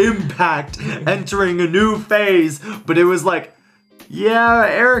 Impact entering a new phase, but it was like, yeah,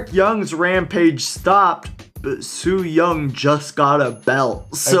 Eric Young's rampage stopped, but Su Yung just got a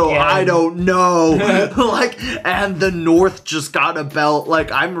belt, so again. I don't know. Like, and the North just got a belt.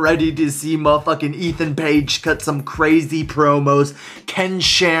 Like, I'm ready to see motherfucking Ethan Page cut some crazy promos. Ken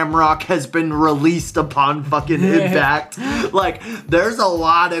Shamrock has been released upon fucking Impact. Like, there's a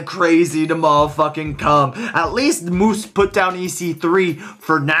lot of crazy to motherfucking come. At least Moose put down EC3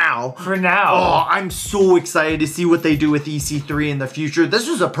 for now. Oh, I'm so excited to see what they do with EC3 in the future. This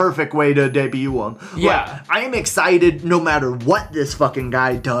is a perfect way to debut him. Yeah. Like, I am excited no matter what this fucking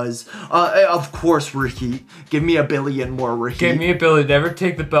guy does. Of course, Raheet. Give me a billion more Raheet. Give me a billion. Never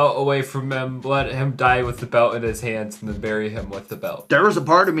take the belt away from him. Let him die with the belt in his hands and then bury him with the belt. There was a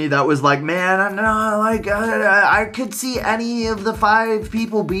part of me that was like, man, I could see any of the 5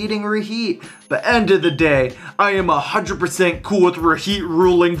 people beating Raheet. But end of the day, I am 100% cool with Raheet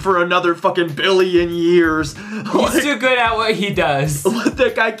ruling for another fucking billion years. He's too good at what he does. Let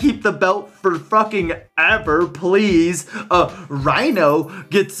that guy keep the belt for fucking ever, please. Rhino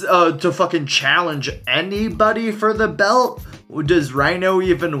gets to fucking challenge anybody for the belt. Does Rhino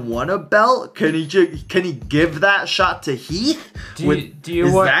even want a belt? Can he give that shot to Heath? Do you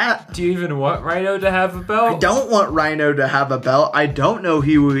even want Rhino to have a belt? I don't want Rhino to have a belt. I don't know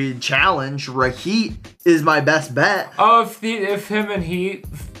he would challenge. Raheet is my best bet. Oh, if him and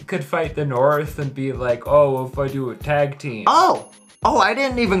Heath could fight the North and be like, oh, if I do a tag team. Oh, Oh, I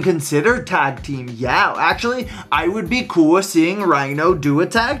didn't even consider tag team. Yeah, actually, I would be cool with seeing Rhino do a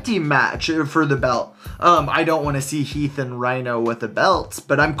tag team match for the belt. I don't want to see Heath and Rhino with the belts,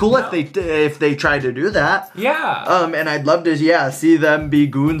 but I'm cool if they try to do that. Yeah. And I'd love to, see them be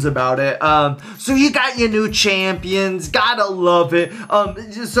goons about it. So you got your new champions, gotta love it.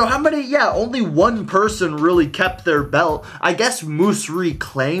 So how many? Only one person really kept their belt. I guess Moose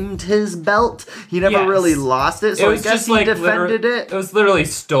reclaimed his belt. He never really lost it, so I guess he defended it. It was literally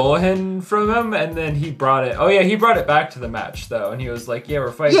stolen from him, and then he brought it. Oh yeah, he brought it back to the match though, and he was like, "Yeah,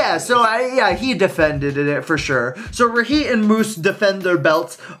 we're fighting." Yeah, so he defended it for sure. So Rahit and Moose defend their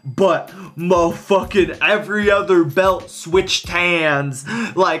belts, but motherfucking every other belt switched hands.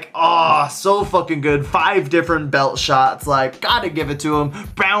 Like, so fucking good. 5 different belt shots. Like, gotta give it to him.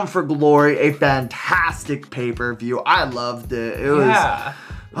 Bound for Glory, a fantastic pay-per-view. I loved it. It was.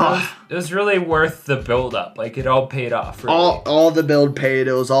 It was really worth the build-up. Like, it all paid off. Really. All the build paid.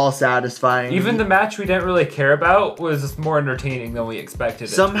 It was all satisfying. Even the match we didn't really care about was more entertaining than we expected.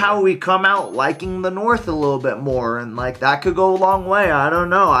 Somehow we come out liking the North a little bit more, and like that could go a long way. I don't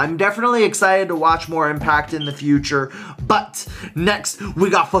know. I'm definitely excited to watch more Impact in the future. But next, we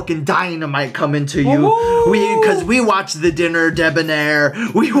got fucking Dynamite coming to you. Because we watched the Dinner Debonair.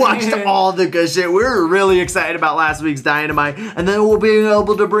 We watched all the good shit. We were really excited about last week's Dynamite, and then we'll be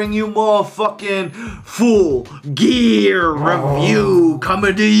able to bring you more fucking Full Gear review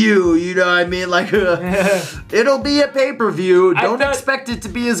coming to you. You know what I mean? Like, it'll be a pay-per-view. Don't expect it to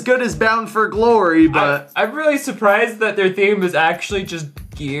be as good as Bound for Glory, but I'm really surprised that their theme is actually just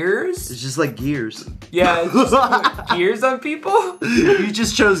gears. It's just like gears. Yeah, it's just gears on people. You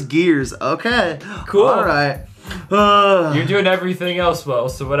just chose gears. Okay. Cool. All right. You're doing everything else well,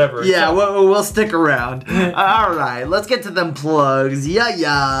 so whatever. Yeah, we'll stick around. All right, let's get to them plugs.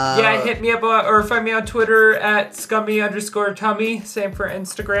 Yeah, hit me up or find me on Twitter at scummy_tummy. Same for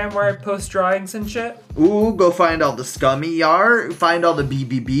Instagram, where I post drawings and shit. Ooh, go find all the scummy art, find all the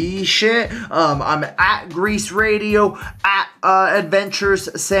BBB shit. I'm at Grease Radio, at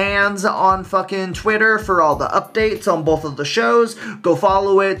Adventures Sans on fucking Twitter for all the updates on both of the shows. Go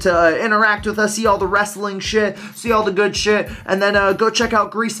follow it, interact with us, see all the wrestling shit, see all the good shit, and then go check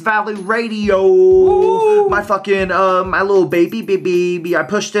out Grease Valley Radio. Ooh. My fucking my little baby. I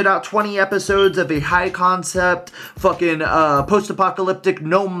pushed it out 20 episodes of a high concept fucking post-apocalyptic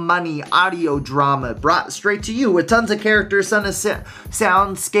no money audio drama brought straight to you with tons of characters, ton of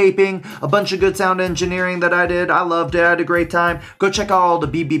soundscaping, a bunch of good sound engineering that I did. I loved it. I had a great time. Go check out all the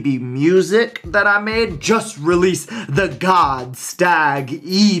BBB music that I made. Just released the God Stag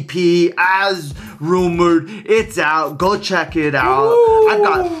EP as rumored. It's out. Go check it out. Ooh. I've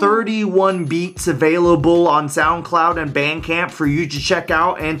got 31 beats available on SoundCloud and Bandcamp for you to check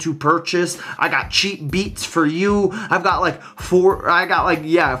out and to purchase. I got cheap beats for you. I've got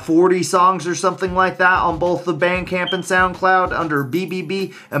 40 songs or something like that on both the Bandcamp and SoundCloud under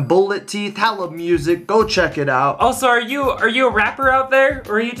BBB and Bullet Teeth. Hella music. Go check it out. Also, are you a rapper out there,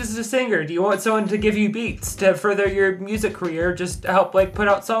 or are you just a singer? Do you want someone to give you beats to further your music career, just to help put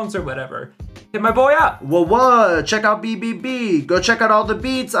out songs or whatever? Hit my boy up. What? Check out BBB. Go check out all the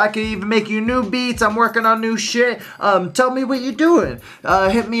beats. I can even make you new beats. I'm working on new shit. Tell me what you're doing.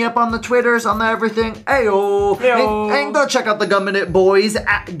 Hit me up on the Twitters, on the everything. Ayo. And go check out the Gumminit boys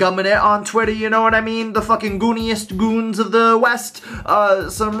at Gumminit on Twitter. You know what I mean? The fucking gooniest goons of the West.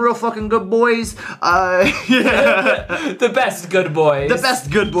 Some real fucking good boys. The best good boys. The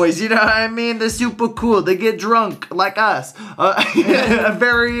best good boys. You know what I mean? They're super cool. They get drunk like us.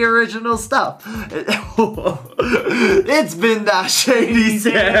 Very original stuff. It's been that Shady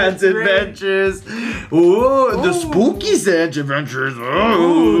Sans Adventures. Ooh, the Spooky Sans Adventures.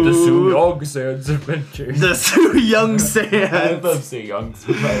 Ooh, the Soo Young Sans Adventures. The Soo Young Sans. I love Soo Young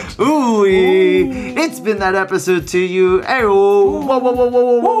so much. Ooh, it's been that episode to you. Hey,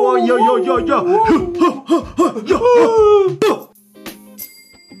 whoa, yo.